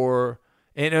for,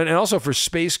 and also for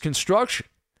space construction,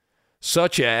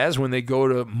 such as when they go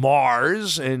to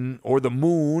Mars or the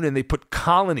moon and they put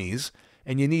colonies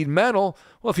and you need metal.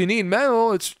 Well, if you need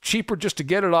metal, it's cheaper just to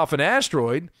get it off an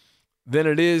asteroid than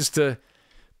it is to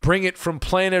bring it from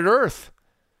planet Earth.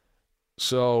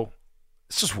 So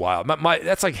it's just wild.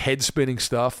 That's like head-spinning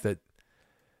stuff that,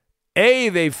 A,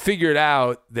 they've figured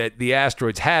out that the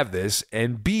asteroids have this,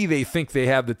 and B, they think they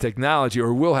have the technology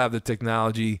or will have the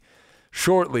technology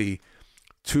shortly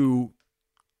to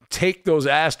take those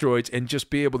asteroids and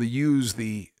just be able to use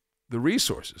the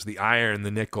resources, the iron, the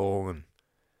nickel,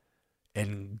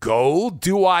 and gold.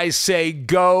 Do I say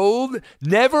gold?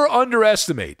 Never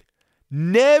underestimate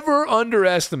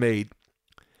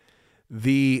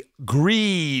the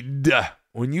greed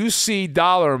when you see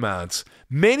dollar amounts,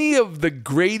 many of the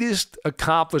greatest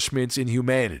accomplishments in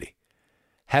humanity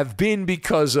have been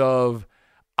because of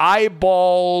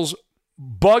eyeballs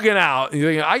bugging out. You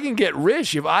think, I can get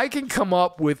rich. If I can come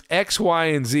up with X, Y,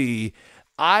 and Z,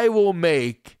 I will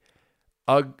make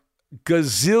a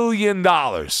gazillion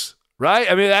dollars,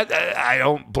 right? I mean, I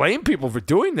don't blame people for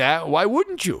doing that. Why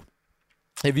wouldn't you?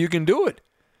 If you can do it,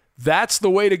 that's the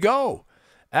way to go.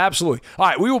 Absolutely. All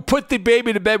right, we will put the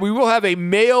baby to bed. We will have a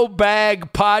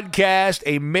mailbag podcast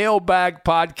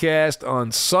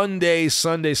on Sunday.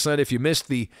 If you missed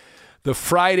the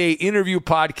Friday interview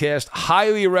podcast,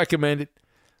 highly recommend it.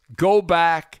 Go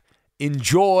back,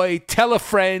 enjoy, tell a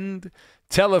friend,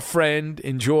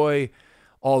 enjoy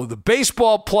all of the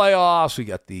baseball playoffs. We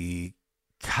got the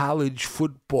college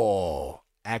football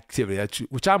activity,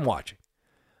 which I'm watching.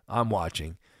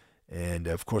 And,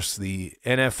 of course, the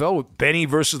NFL, Benny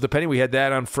versus the Penny. We had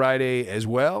that on Friday as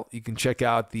well. You can check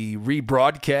out the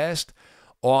rebroadcast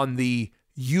on the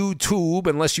YouTube,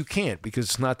 unless you can't because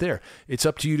it's not there. It's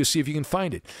up to you to see if you can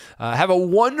find it. Have a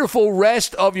wonderful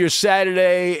rest of your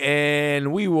Saturday,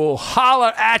 and we will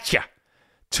holler at you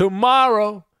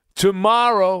tomorrow.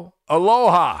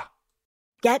 Aloha.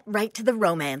 Get right to the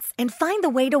romance and find the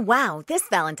way to wow this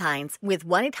Valentine's with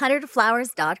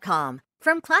 1-800-Flowers.com.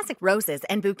 From classic roses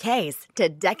and bouquets to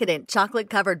decadent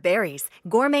chocolate-covered berries,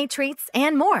 gourmet treats,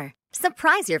 and more.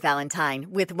 Surprise your Valentine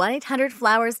with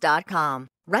 1-800-Flowers.com.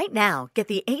 Right now, get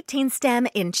the 18-stem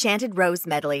Enchanted Rose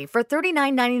Medley for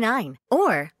 $39.99.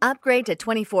 Or upgrade to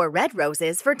 24 red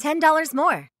roses for $10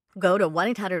 more. Go to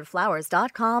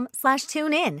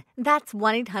 1-800-Flowers.com/tune-in. That's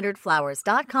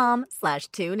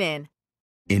 1-800-Flowers.com/tune-in.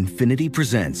 Infiniti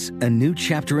presents a new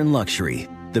chapter in luxury.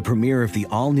 The premiere of the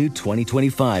all-new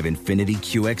 2025 Infiniti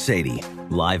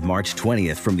QX80. Live March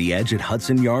 20th from the Edge at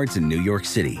Hudson Yards in New York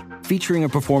City. Featuring a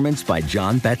performance by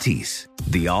John Batiste.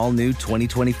 The all-new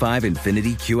 2025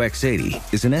 Infiniti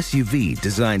QX80 is an SUV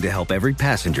designed to help every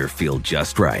passenger feel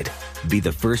just right. Be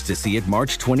the first to see it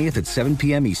March 20th at 7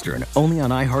 p.m. Eastern, only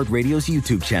on iHeartRadio's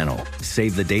YouTube channel.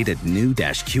 Save the date at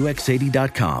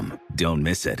new-QX80.com. Don't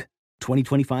miss it.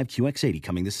 2025 QX80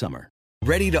 coming this summer.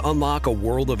 Ready to unlock a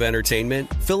world of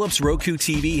entertainment? Philips Roku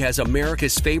TV has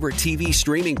America's favorite TV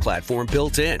streaming platform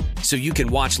built in. So you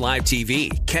can watch live TV,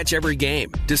 catch every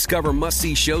game, discover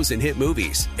must-see shows and hit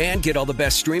movies, and get all the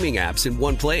best streaming apps in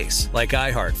one place. Like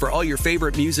iHeart for all your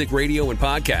favorite music, radio, and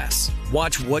podcasts.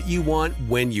 Watch what you want,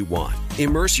 when you want.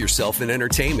 Immerse yourself in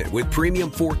entertainment with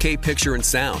premium 4K picture and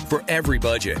sound for every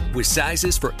budget, with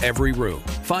sizes for every room.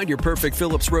 Find your perfect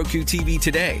Philips Roku TV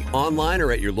today, online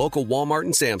or at your local Walmart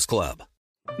and Sam's Club.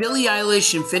 Billie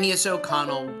Eilish and Phineas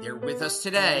O'Connell, they're with us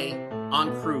today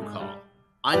on Crew Call.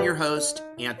 I'm your host,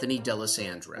 Anthony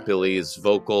D'Alessandro. Billie's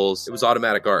vocals, it was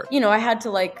automatic art. You know, I had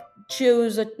to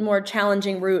choose a more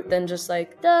challenging route than just da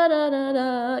da da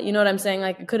da. You know what I'm saying?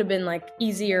 It could have been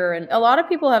easier. And a lot of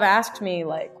people have asked me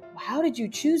how did you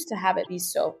choose to have it be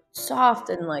so soft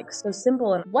and so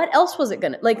simple? And what else was it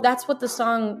gonna that's what the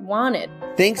song wanted.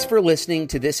 Thanks for listening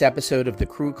to this episode of the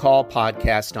Crew Call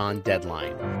podcast on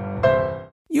Deadline.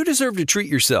 You deserve to treat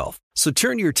yourself, so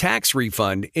turn your tax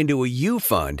refund into a U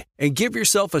fund and give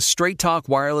yourself a Straight Talk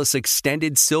Wireless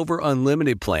Extended Silver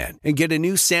Unlimited plan and get a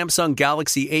new Samsung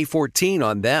Galaxy A14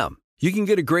 on them. You can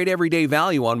get a great everyday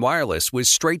value on wireless with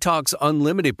Straight Talk's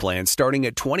Unlimited plan starting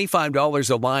at $25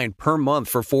 a line per month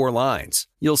for 4 lines.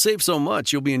 You'll save so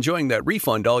much you'll be enjoying that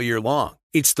refund all year long.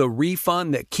 It's the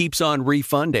refund that keeps on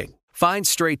refunding. Find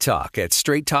Straight Talk at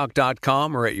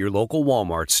straighttalk.com or at your local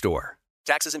Walmart store.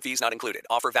 Taxes and fees not included.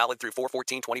 Offer valid through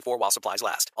 4/14/24 while supplies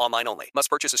last. Online only. Must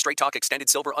purchase a Straight Talk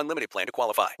Extended Silver Unlimited plan to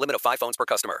qualify. Limit of 5 phones per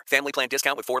customer. Family plan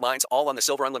discount with 4 lines, all on the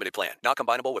Silver Unlimited plan. Not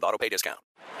combinable with auto-pay discount.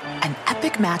 An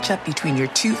epic matchup between your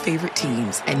two favorite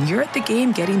teams, and you're at the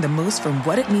game getting the most from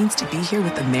what it means to be here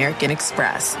with American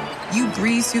Express. You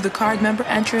breeze through the card member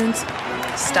entrance,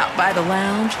 stop by the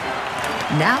lounge.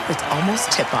 Now it's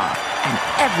almost tip-off, and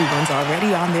everyone's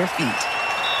already on their feet.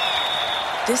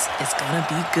 This is gonna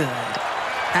be good.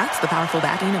 That's the powerful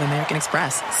backing of American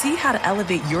Express. See how to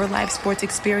elevate your live sports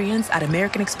experience at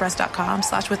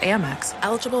americanexpress.com/withAmex.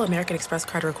 Eligible American Express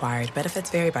card required. Benefits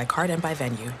vary by card and by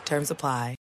venue. Terms apply.